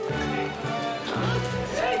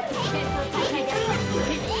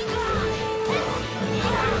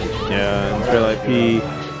 Yeah, and StraylightP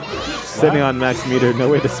sitting on max meter, no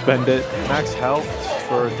way to spend it. Max health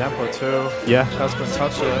for Denpa too. Yeah. That's been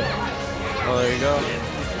touched it. Oh, there you go.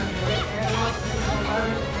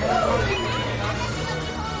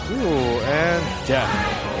 Ooh, and death.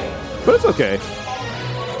 But it's okay.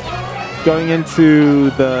 Going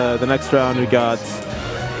into the next round, we got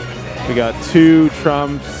 2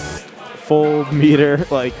 trumps, full meter,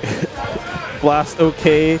 like blast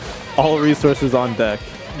okay, all resources on deck.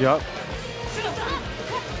 Yup.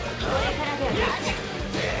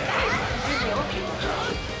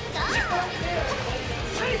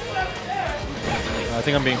 I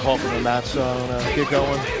think I'm being called from the match, so I'm gonna get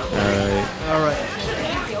going. Alright. Alright.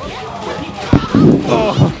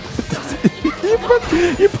 Oh.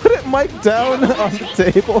 you put it mic down on the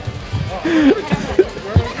table.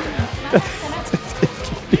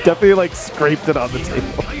 You definitely like scraped it on the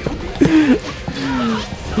table.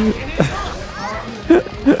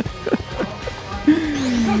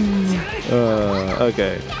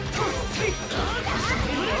 Okay.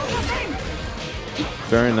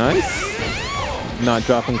 Very nice. Not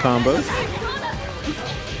dropping combos.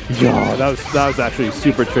 Yo, that was actually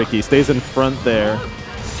super tricky. Stays in front there.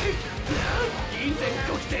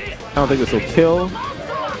 I don't think this will kill.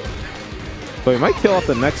 But he might kill off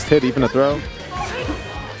the next hit, even a throw.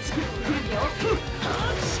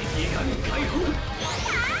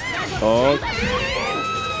 Oh.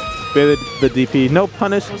 Baited the DP. No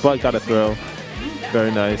punish, but got a throw.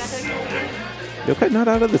 Very nice. Yokai not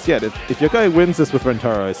out of this yet. If Yokai wins this with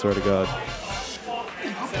Rentaro, I swear to God.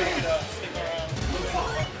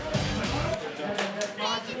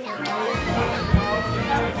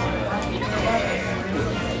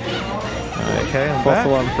 Okay, I'm False back.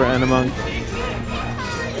 alarm for Animonk.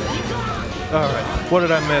 All right. What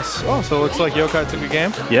did I miss? Oh, so it looks like Yokai took a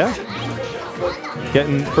game. Yeah.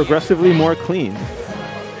 Getting progressively more clean.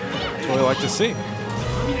 That's what we like to see.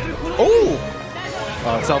 Oh!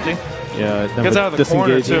 It's healthy. Yeah. Gets out of the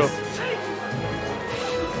corner, too.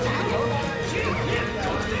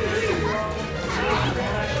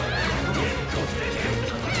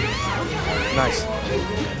 Nice.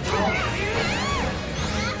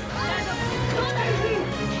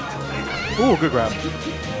 Ooh, good grab.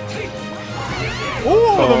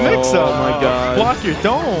 Ooh, the mix-up. Oh my god. Block your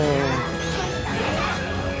dome.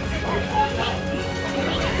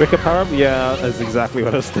 Wicked power up? Yeah, that's exactly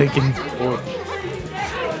what I was thinking.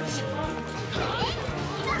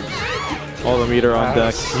 All the meter on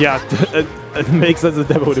deck. Yeah, it makes sense that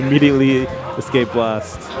Denpa would immediately escape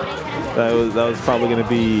blast. That was probably going to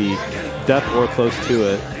be death or close to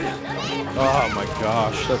it. Oh my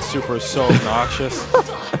gosh, that super is so obnoxious.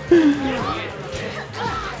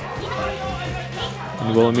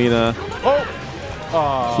 And Wilhelmina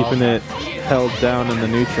Oh! keeping it held down in the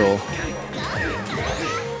neutral.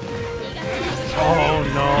 Oh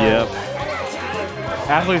no. Yep.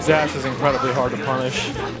 Athlete's dash is incredibly hard to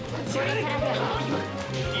punish.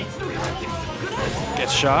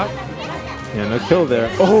 Gets shot. Yeah, no kill there.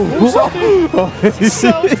 Oh,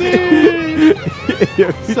 Celty!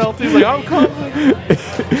 Celty's like, I'm coming.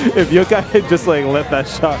 If Yokai had just like let that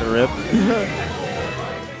shot rip.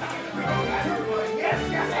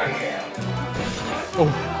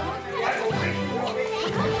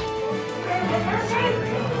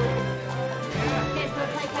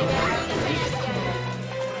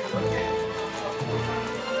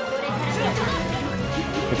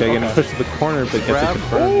 Okay, getting pushed to the corner, but gets it Grab.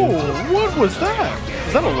 confirmed. Oh, what was that?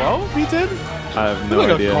 Is that a low he did? I have no Like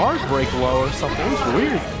idea. a guard break low or something. It was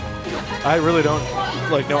weird. I really don't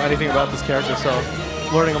like know anything about this character, so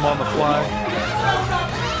learning him on the fly.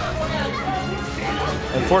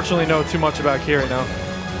 Unfortunately, know too much about Kiri now.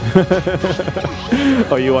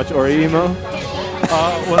 Oh, you watch Ori Emo?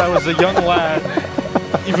 When I was a young lad,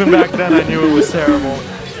 even back then, I knew it was terrible.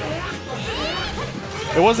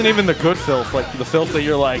 It wasn't even the good filth, like the filth that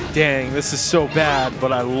you're like, dang, this is so bad,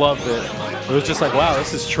 but I love it. It was just like, wow,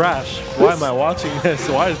 this is trash. Why am I watching this?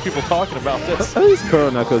 Why are people talking about this? At least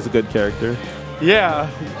Kuroneko is a good character. Yeah,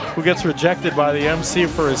 who gets rejected by the MC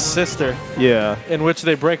for his sister, Yeah. in which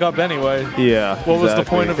they break up anyway. Yeah. What was the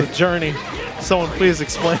point of the journey? Someone please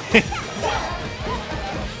explain.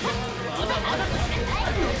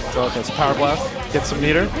 So that's Power Blast. Get some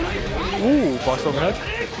meter. Ooh, box overhead.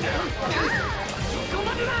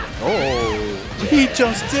 Oh, he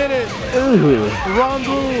just did it! Ooh.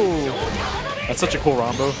 Rambo! That's such a cool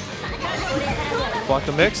Rambo. Block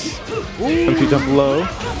the mix. Once you jump low.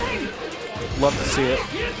 Love to see it.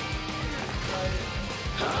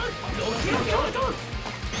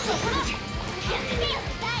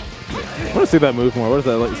 I want to see that move more. What is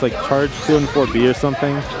that? Like, it's like charge 2 and 4B or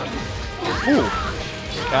something. Ooh.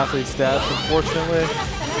 Athlete's dash, unfortunately.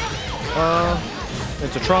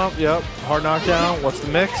 Into Trump, yep. Hard knockdown. What's the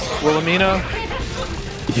mix? Wilhelmina.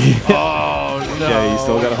 Yeah. Oh, no. Yeah, you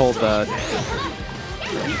still got to hold that.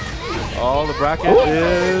 Oh, the bracket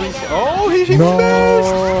is... Oh, he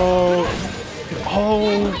missed!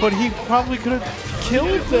 Oh, but he probably could have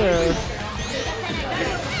killed there.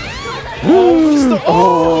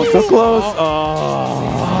 Oh, so close.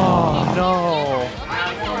 Oh, no.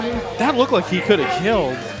 That looked like he could have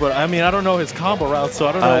killed, but I mean, I don't know his combo route, so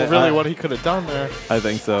I don't know really what he could have done there. I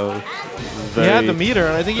think so. He had the meter,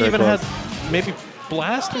 and I think he even close. had maybe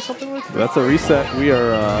blast or something like that. That's a reset. We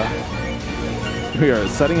are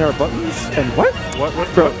setting our buttons. And what? What?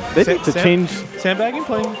 Bro, they need to change. Sandbagging,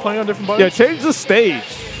 playing on different buttons. Yeah, change the stage.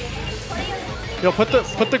 Yo, put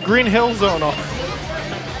the green hill zone on.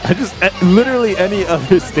 I just literally any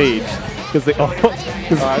other stage because they all.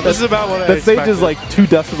 This is about what I that stage expected. is like 2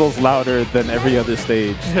 decibels louder than every other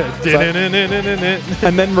stage.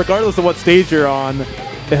 And then regardless of what stage you're on,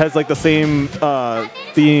 it has like the same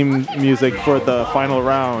theme music for the final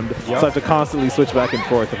round. Yep. So I have to constantly switch back and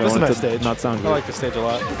forth if I This is a want nice it to stage. not sound good. I like the stage a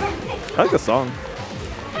lot. I like the song.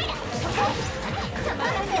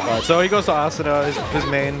 Alright, so he goes to Asuna, his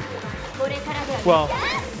main. Well,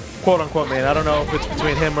 quote unquote main. I don't know if it's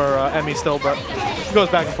between him or Emmy still, but he goes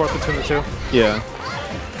back and forth between the two. Yeah.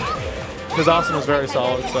 Because Asuna's very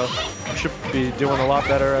solid, so he should be doing a lot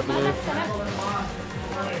better, I believe.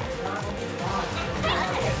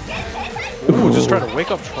 Ooh, just trying to wake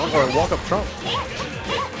up Trump, or walk up Trump.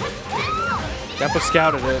 Denpa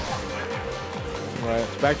scouted it. Right,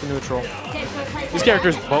 back to neutral. These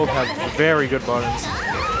characters both have very good buttons,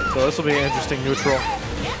 so this will be an interesting neutral.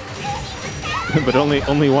 But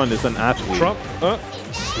only one is an athlete. Trump,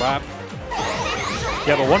 slap.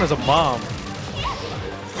 Yeah, but one is a mom.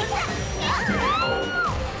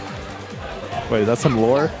 Wait, is that some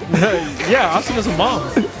lore? Yeah, Asuna's a mom.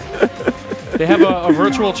 They have a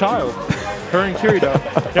virtual child. Her and Kirito.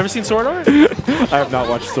 You ever seen Sword Art? I have not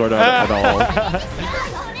watched Sword Art at all.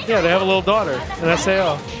 Yeah, they have a little daughter, an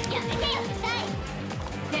SAO.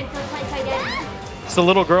 It's the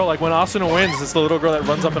little girl, like when Asuna wins, it's the little girl that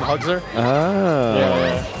runs up and hugs her. Ah.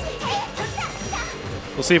 Yeah.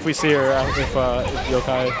 We'll see if we see her if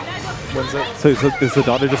Yokai wins it. So is the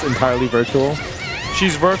daughter just entirely virtual?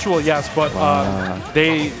 She's virtual, yes, but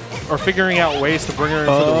they are figuring out ways to bring her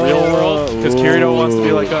into the real world because Kirito wants to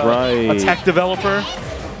be like a tech developer.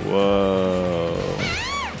 Whoa.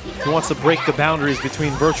 He wants to break the boundaries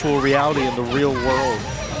between virtual reality and the real world.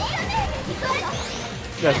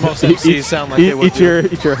 Yes, most MCs sound like they would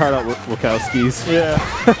eat your heart out, Wachowskis. Yeah.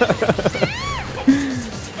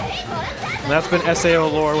 And that's been SAO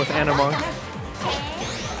lore with Animonk.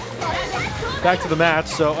 Back to the match.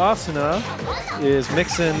 So Asuna is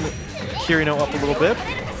mixing Kirino up a little bit.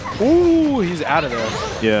 Ooh, he's out of there.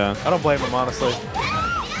 Yeah. I don't blame him, honestly.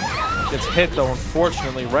 Gets hit, though,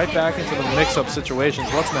 unfortunately, right back into the mix-up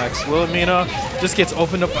situations. What's next? Wilhelmina just gets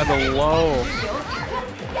opened up by the low.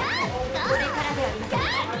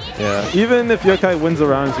 Yeah. Even if Yokai wins the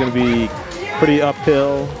round, it's going to be pretty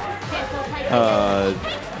uphill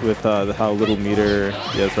with how little meter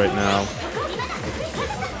he has right now.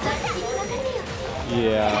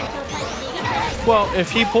 Yeah. Well,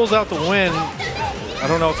 if he pulls out the win, I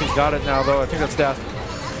don't know if he's got it now, though. I think that's death.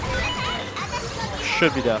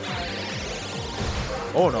 Should be death.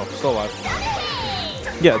 Oh, no. Still alive.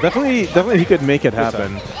 Yeah, definitely he could make it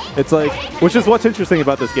happen. It's like, which is what's interesting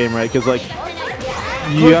about this game, right? Because, like,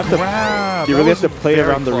 you really have to play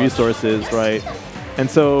around the resources, right? And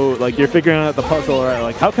so, like, you're figuring out the puzzle, right?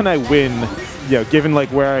 Like, how can I win, you know, given, like,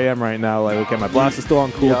 where I am right now? Like, okay, my blast is still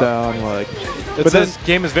on cooldown, like... But this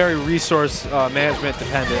game is very resource management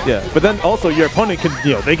dependent. Yeah, but then also your opponent can,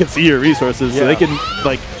 you know, they can see your resources, so they can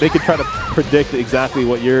try to predict exactly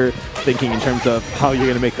what you're thinking in terms of how you're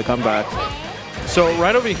going to make the comeback. So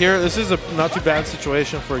right over here, this is a not too bad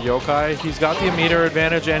situation for Yokai. He's got the meter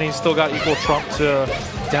advantage and he's still got equal trump to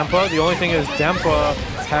Denpa. The only thing is Denpa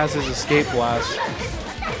has his escape blast.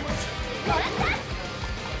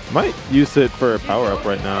 Might use it for a power-up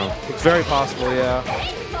right now. It's very possible, yeah.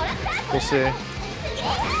 We'll see.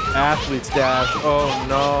 Athlete's dash. Oh,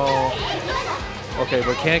 no. Okay,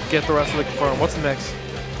 but can't get the rest of the confirm. What's the next?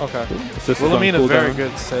 Okay. Wilhelmina, very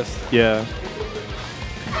good assist. Yeah.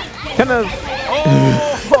 Kind of...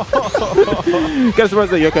 Oh! Kind of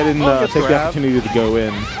surprised that Yokai didn't take the opportunity to go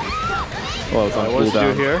in. Well, it's on what does he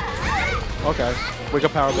cooldown. do here? Okay. Wake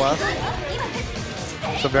up power blast.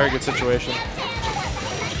 It's a very good situation.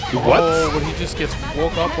 What? Oh, but he just gets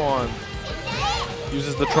woke up on.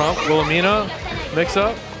 Uses the trump. Wilhelmina. Mix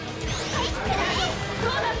up.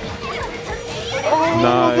 Oh,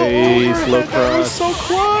 nice. Low crush. That was so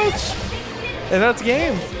clutch. And that's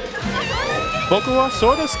game. Boku wa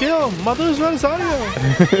sword of skill. Mother's Rosario.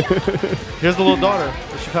 Here's the little daughter.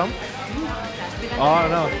 Did she come? Oh,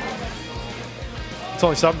 no. It's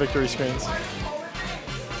only some victory screens.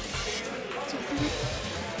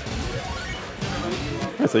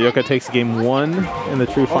 So Yokai takes game 1 in the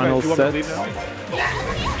true final set.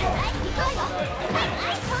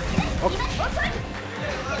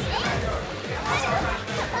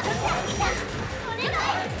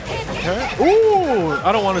 Okay. Ooh,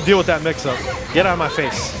 I don't want to deal with that mix-up. Get out of my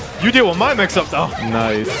face. You deal with my mix-up, though.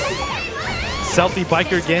 Nice. Selfie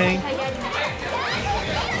biker gang.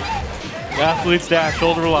 Athlete's dash,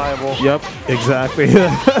 shoulder reliable. Yep, exactly.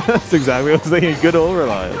 That's exactly what I was thinking. Good old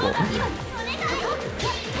reliable.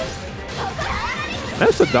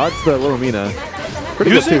 Managed to dodge the Wilhelmina.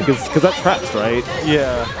 Pretty good too, because that tracks, right?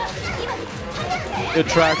 Yeah. It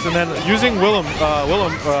tracks, and then using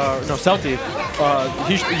Selty,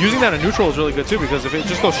 using that in neutral is really good too, because if it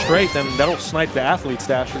just goes straight, then that'll snipe the athlete's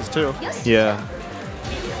dashes too. Yeah.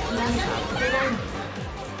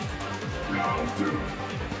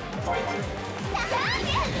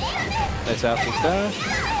 Nice athlete's dash.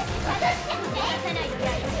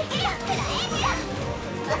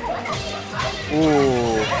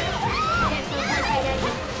 Ooh.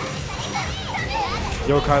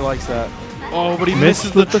 Yokai likes that. Oh, but he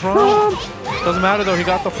misses the trump. Doesn't matter though, he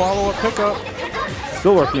got the follow-up pickup.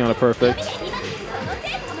 Still working on a perfect.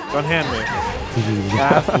 Unhand me.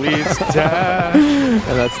 Athlete's dash.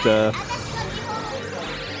 And that's the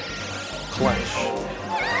clench.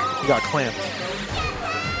 He got clamped.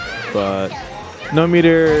 But no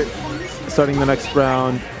meter starting the next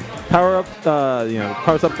round. power up,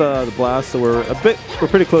 powers up the blast. So we're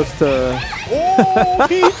pretty close to. Oh,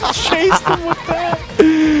 he chased him with that.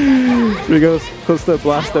 We go close to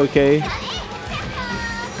blast. Okay.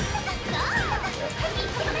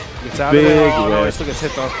 Gets out of there. Oh, no, he still gets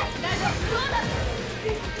hit though.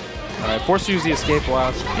 All right, forced to use the escape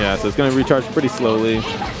blast. Yeah, so it's going to recharge pretty slowly.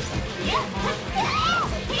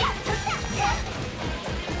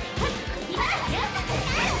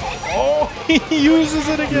 Oh, he uses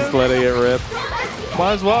it again. Just letting it rip.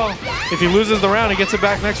 Might as well. If he loses the round, he gets it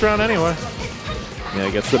back next round anyway. Yeah,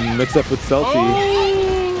 gets the mix up with Celti.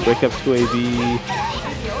 Oh. Wake up 2AB.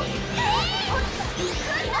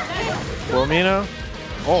 Wilhelmina.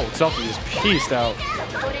 Oh, Celti is pieced out.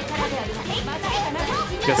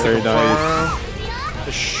 Gets Very nice.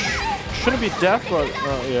 It shouldn't be death, but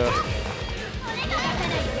yeah.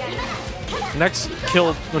 Next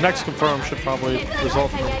kill, the next confirm should probably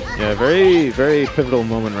result in. Yeah, very, very pivotal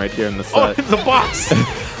moment right here in the Oh, set. the box!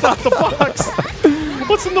 Not the box!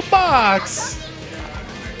 What's in the box?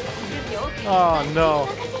 Oh no.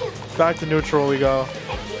 Back to neutral we go.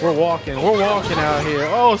 We're walking out here.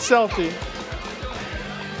 Oh, Celti.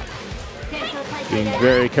 Being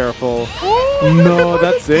very careful. Ooh, No,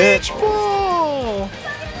 that's it. Beach ball!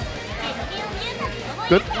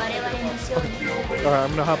 Good? Alright, I'm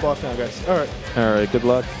gonna hop off now, guys. Alright. All right, good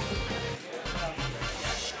luck.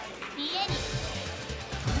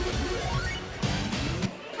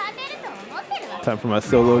 Time for my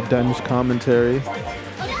solo Denge commentary.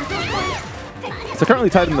 So currently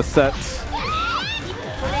tied in the sets.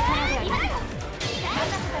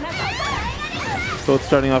 Both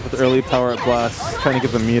starting off with early power up blasts, trying to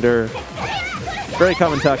get the meter. Very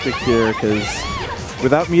common tactic here because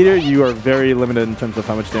without meter, you are very limited in terms of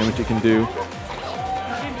how much damage you can do.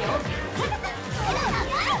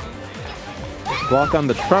 Block on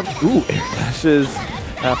the trump. Ooh, air dashes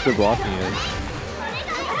after blocking it.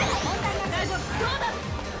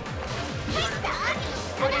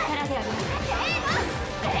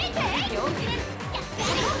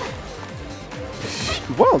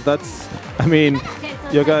 Well, that's. I mean,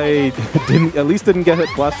 Yogai didn't get hit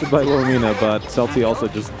blasted by Wilhelmina, but Celti also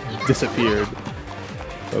just disappeared.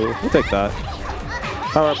 So we'll take that.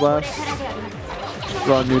 Power up blast.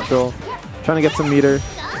 Draw neutral. Trying to get some meter.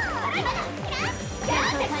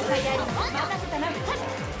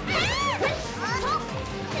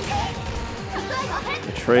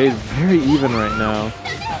 The trade very even right now.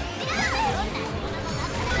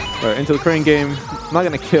 Alright, into the crane game. Not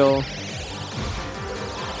gonna kill.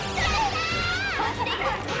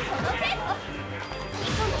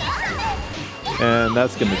 And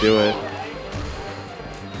that's gonna do it.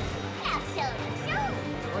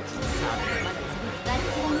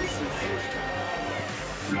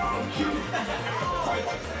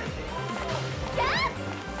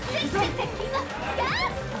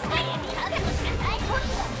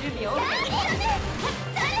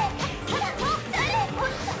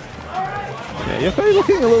 Yeah, Yokai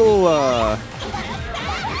looking a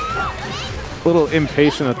little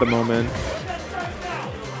impatient at the moment.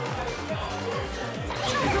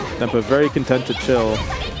 Denpa very content to chill.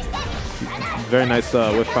 Very nice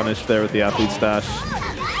whiff punish there with the athlete stash.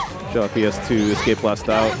 Show up PS2 escape blast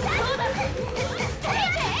out.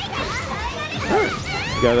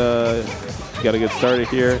 Gotta get started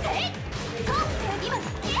here.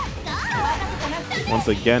 Once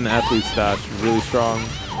again, athlete stash really strong.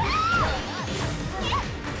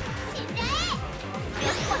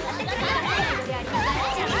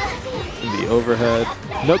 The overhead.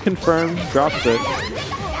 No confirm, drops it.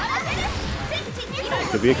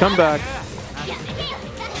 Could be a comeback.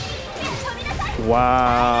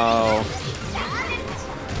 Wow.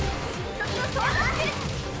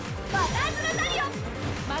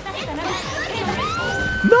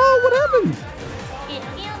 No, what happened?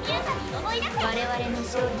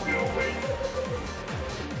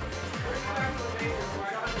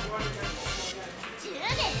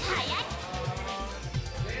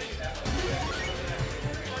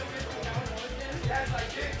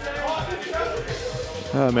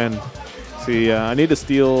 Oh man, see, I need to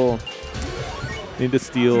steal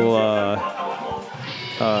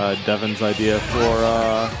Devin's idea for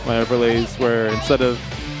my overlays, where instead of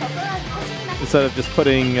just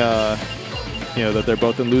putting that they're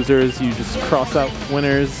both in losers, you just cross out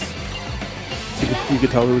winners. So you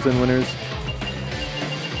could tell who's in winners.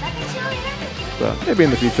 So maybe in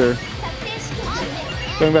the future.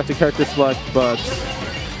 Going back to character select, but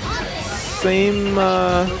same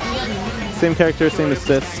character, same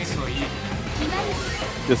assist.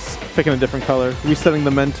 Just picking a different color, resetting the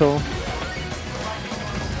mental.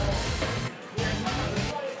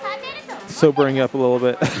 sobering up a little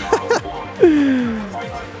bit.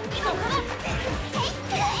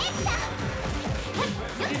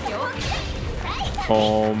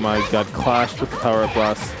 Oh my god, clashed with the power-up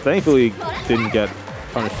blast. Thankfully, didn't get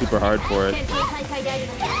punished super hard for it.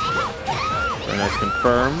 Very nice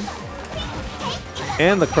confirm.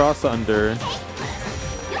 And the cross under.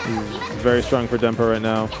 Very strong for Denpa right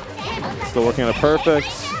now. Still working on a perfect.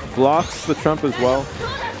 Blocks the trump as well.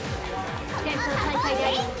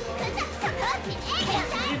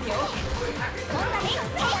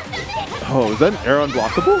 Oh, is that an air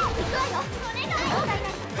unblockable?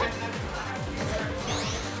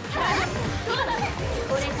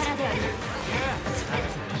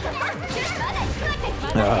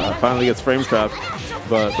 Finally gets frame trapped,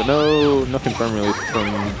 but no confirm release from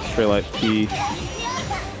StraylightP. It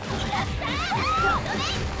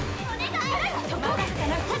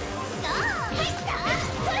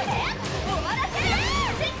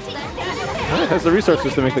has the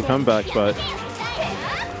resources to make the comeback, but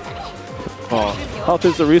oh, health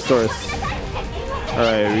is the resource. All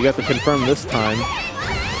right, we got the confirm this time.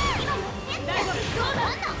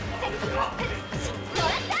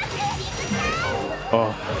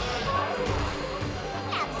 Oh.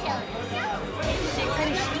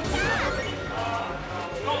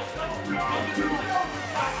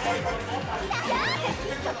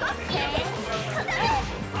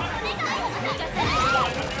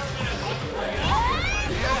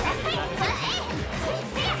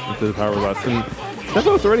 Into the power blast. And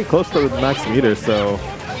Denpa was already close to the max meter, so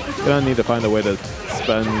you're gonna need to find a way to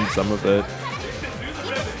spend some of it.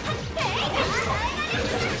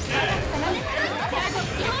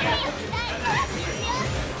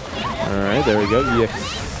 Alright, there we go.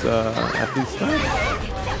 EX athlete's time.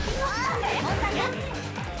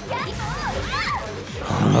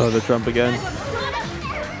 Oh, the trump again.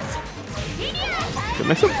 The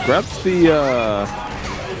mix-up grabs the, I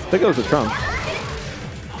think it was a trump.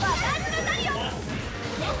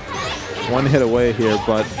 One hit away here,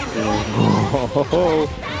 but...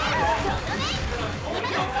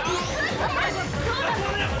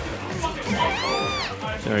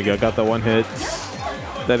 There we go, got the one hit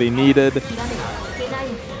that he needed.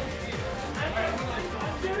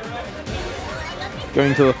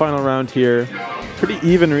 Going to the final round here. Pretty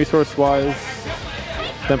even resource-wise.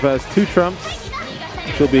 Denpa has 2 trumps,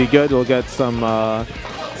 which will be good. We'll get some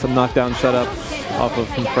knockdown setups off of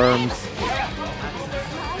confirms.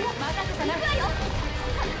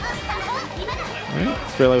 Alright,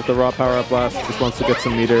 Straylight with the raw power-up blast. Just wants to get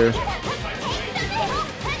some meter.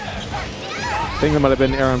 I think that might have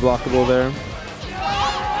been air unblockable there.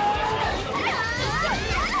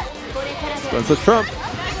 Spends a trump.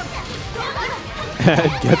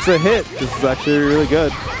 And gets a hit. This is actually really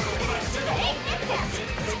good.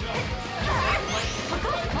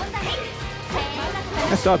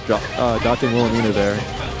 Nice job dodging Lunar there.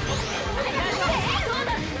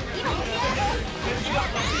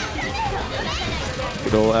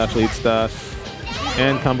 Good old athlete stash.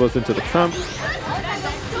 And combos into the trump.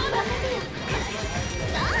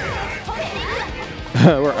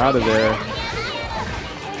 We're out of there.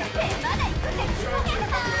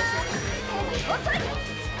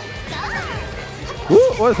 Woo,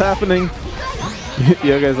 what's happening?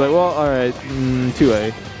 Yeah, guys, like, well, alright,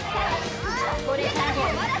 2A.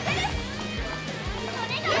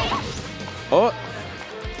 Oh!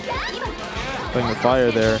 Playing the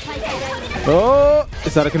fire there. Oh!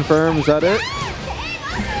 Is that a confirm? Is that it?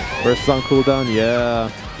 Burst on cooldown? Yeah.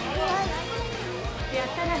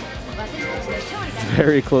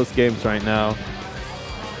 Very close games right now.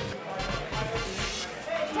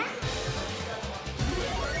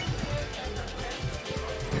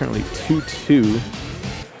 Currently 2-2.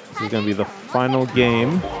 This is going to be the final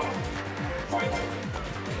game.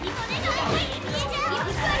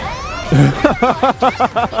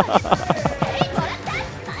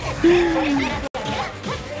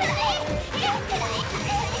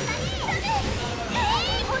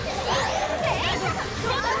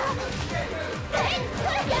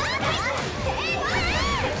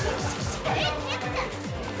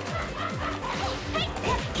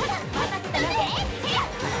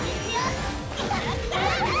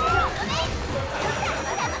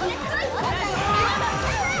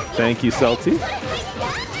 Thank you, Celty.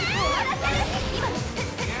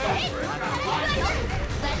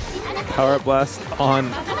 Power blast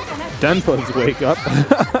on Denpa's wake up.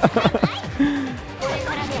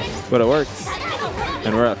 But it works.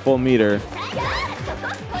 And we're at full meter.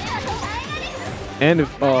 And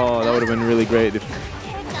if, oh, that would have been really great if,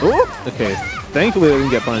 oh, okay. Thankfully they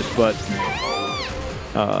didn't get punished, but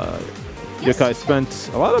Yokai spent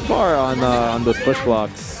a lot of bar on those push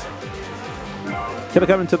blocks. Could have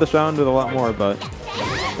come into this round with a lot more, but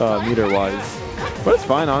meter-wise. But it's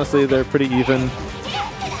fine, honestly. They're pretty even.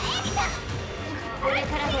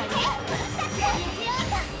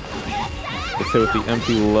 Let's hit with the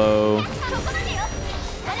empty low.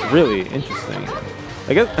 Really interesting.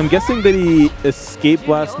 I'm guessing that he escape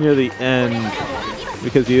blast near the end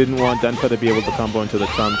because he didn't want Denpa to be able to combo into the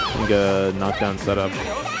trump and get a knockdown setup.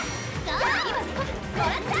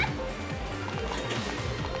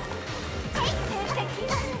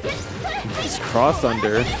 Cross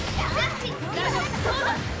under.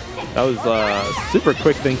 That was super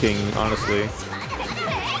quick thinking, honestly.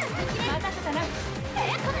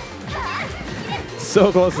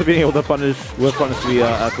 So close to being able to punish the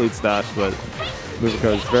athlete stash, but move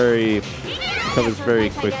recovers very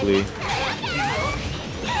quickly.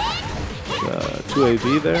 2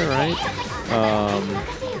 AV there, right?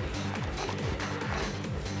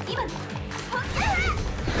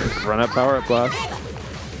 Run up power up blast.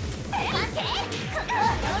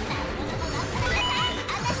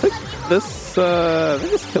 I think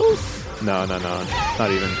this kills? No, not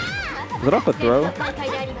even. Is it off a throw?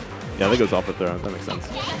 Yeah, I think it was off a throw. That makes sense.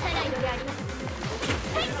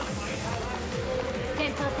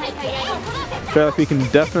 StraylightP can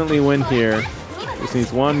definitely win here. Just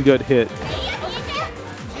needs one good hit.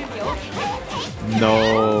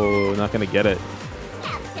 No, not gonna get it.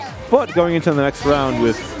 But going into the next round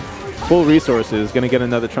with full resources, gonna get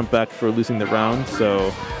another trump back for losing the round,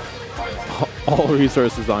 so all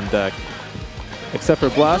resources on deck. Except for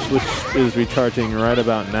Blast, which is recharging right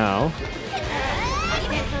about now.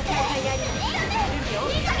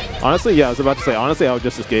 Honestly, yeah, I was about to say, honestly, I would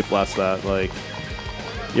just escape Blast that. Like,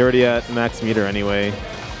 you're already at max meter anyway.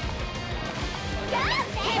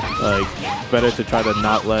 Like, better to try to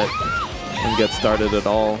not let him get started at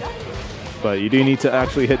all. But you do need to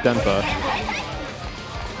actually hit Denpa.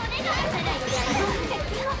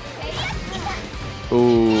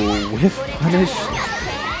 Ooh, whiff punish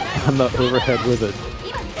on the overhead with a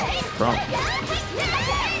trump.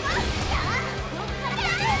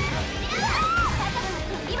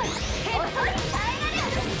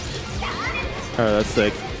 Alright, that's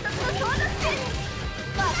sick.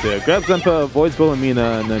 So yeah, grabs Denpa, avoids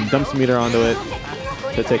Wilhelmina, and then dumps meter onto it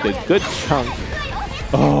to take a good chunk.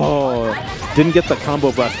 Oh, didn't get the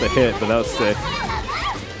combo blast to hit, but that was sick.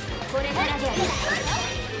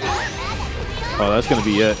 Oh, that's gonna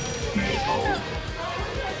be it.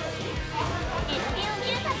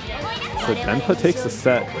 So Denpa takes the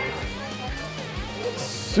set.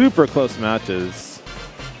 Super close matches.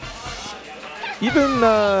 Even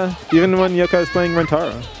when Yokai is playing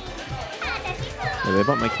Rentaro. Yeah, they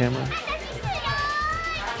bought my camera.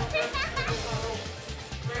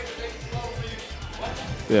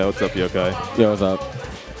 Yeah, what's up, Yokai? Yeah, what's up?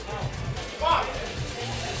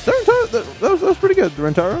 That was pretty good,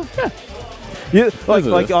 Rentaro. Yeah,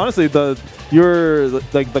 like honestly, the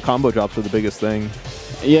combo drops are the biggest thing.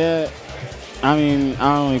 Yeah, I mean,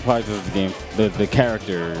 I only practiced the game, the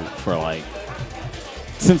character for like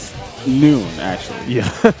since noon actually. Yeah.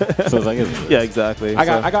 So it's like, yeah, exactly. I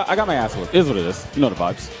got my ass whooped. It is what it is. You know the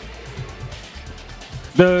vibes.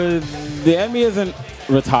 The enemy isn't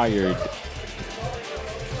retired.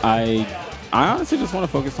 I honestly just want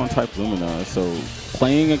to focus on type Lumina. So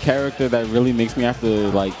playing a character that really makes me have to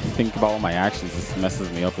like think about all my actions just messes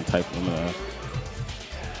me up with type Lumina.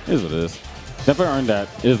 It is what it is. Never earned that.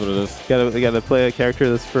 It is what it is. You gotta play a character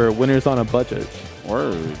that's for winners on a budget.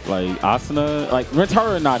 Word. Like Asuna, like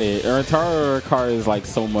Rentaro not it. Rentaro car is like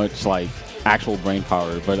so much like actual brain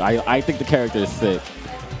power, but I think the character is sick.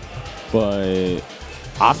 But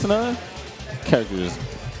Asuna, character is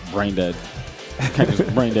brain dead. Character's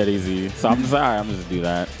brain dead easy. So I'm just like, alright, I'm gonna just do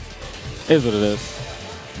that. It is what it is.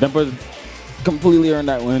 Denpa completely earned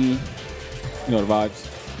that win. You know the vibes.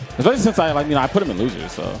 Especially since I put him in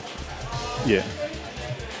losers, so yeah.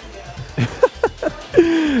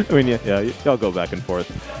 I mean, yeah, y'all go back and forth.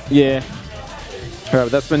 Yeah. All right,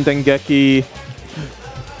 that's been Dengeki.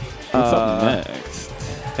 What's up next?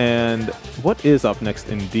 And what is up next,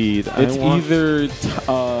 indeed? It's either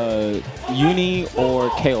Uni or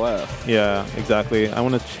KOF. Yeah, exactly. I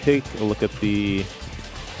want to take a look at the...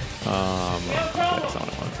 okay, that's not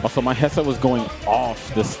what I want. Also, my headset was going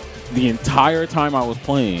off the entire time I was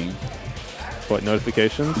playing. What,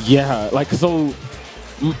 notifications? Yeah, like, so...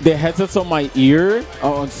 The headsets on my ear,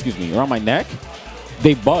 around my neck,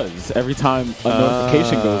 they buzz every time a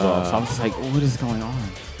notification goes off. So I'm just like, what is going on?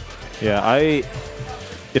 Yeah,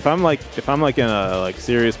 if I'm like in a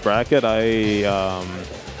serious bracket, I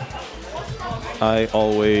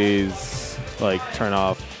always like turn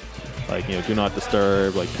off do not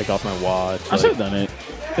disturb, like take off my watch. I should have done it.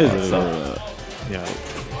 you know,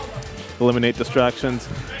 eliminate distractions.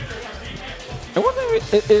 It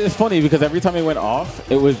wasn't. It's funny because every time it went off,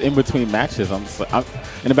 it was in between matches. I'm just like,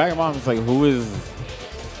 in the back of my mind, it's like, who is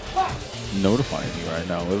notifying me right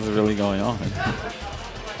now? What is really going on?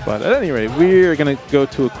 But at any rate, we're gonna go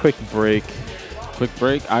to a quick break. Quick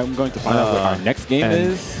break. I'm going to find out what our next game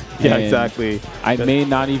is. Yeah, exactly. I may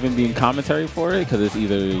not even be in commentary for it because it's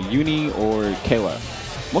either Uni or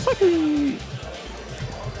KOF. Most likely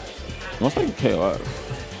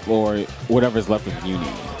KOF or whatever's left of Uni.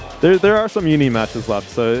 There are some Uni matches left,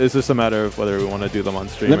 so it's just a matter of whether we want to do them on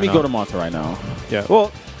stream. Let me go to Monta right now. Yeah.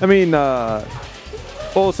 Well, I mean,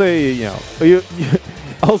 we'll say, you know,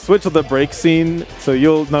 I'll switch to the break scene, so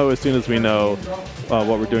you'll know as soon as we know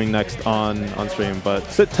what we're doing next on stream. But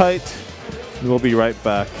sit tight, and we'll be right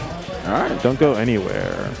back. All right. Don't go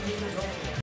anywhere.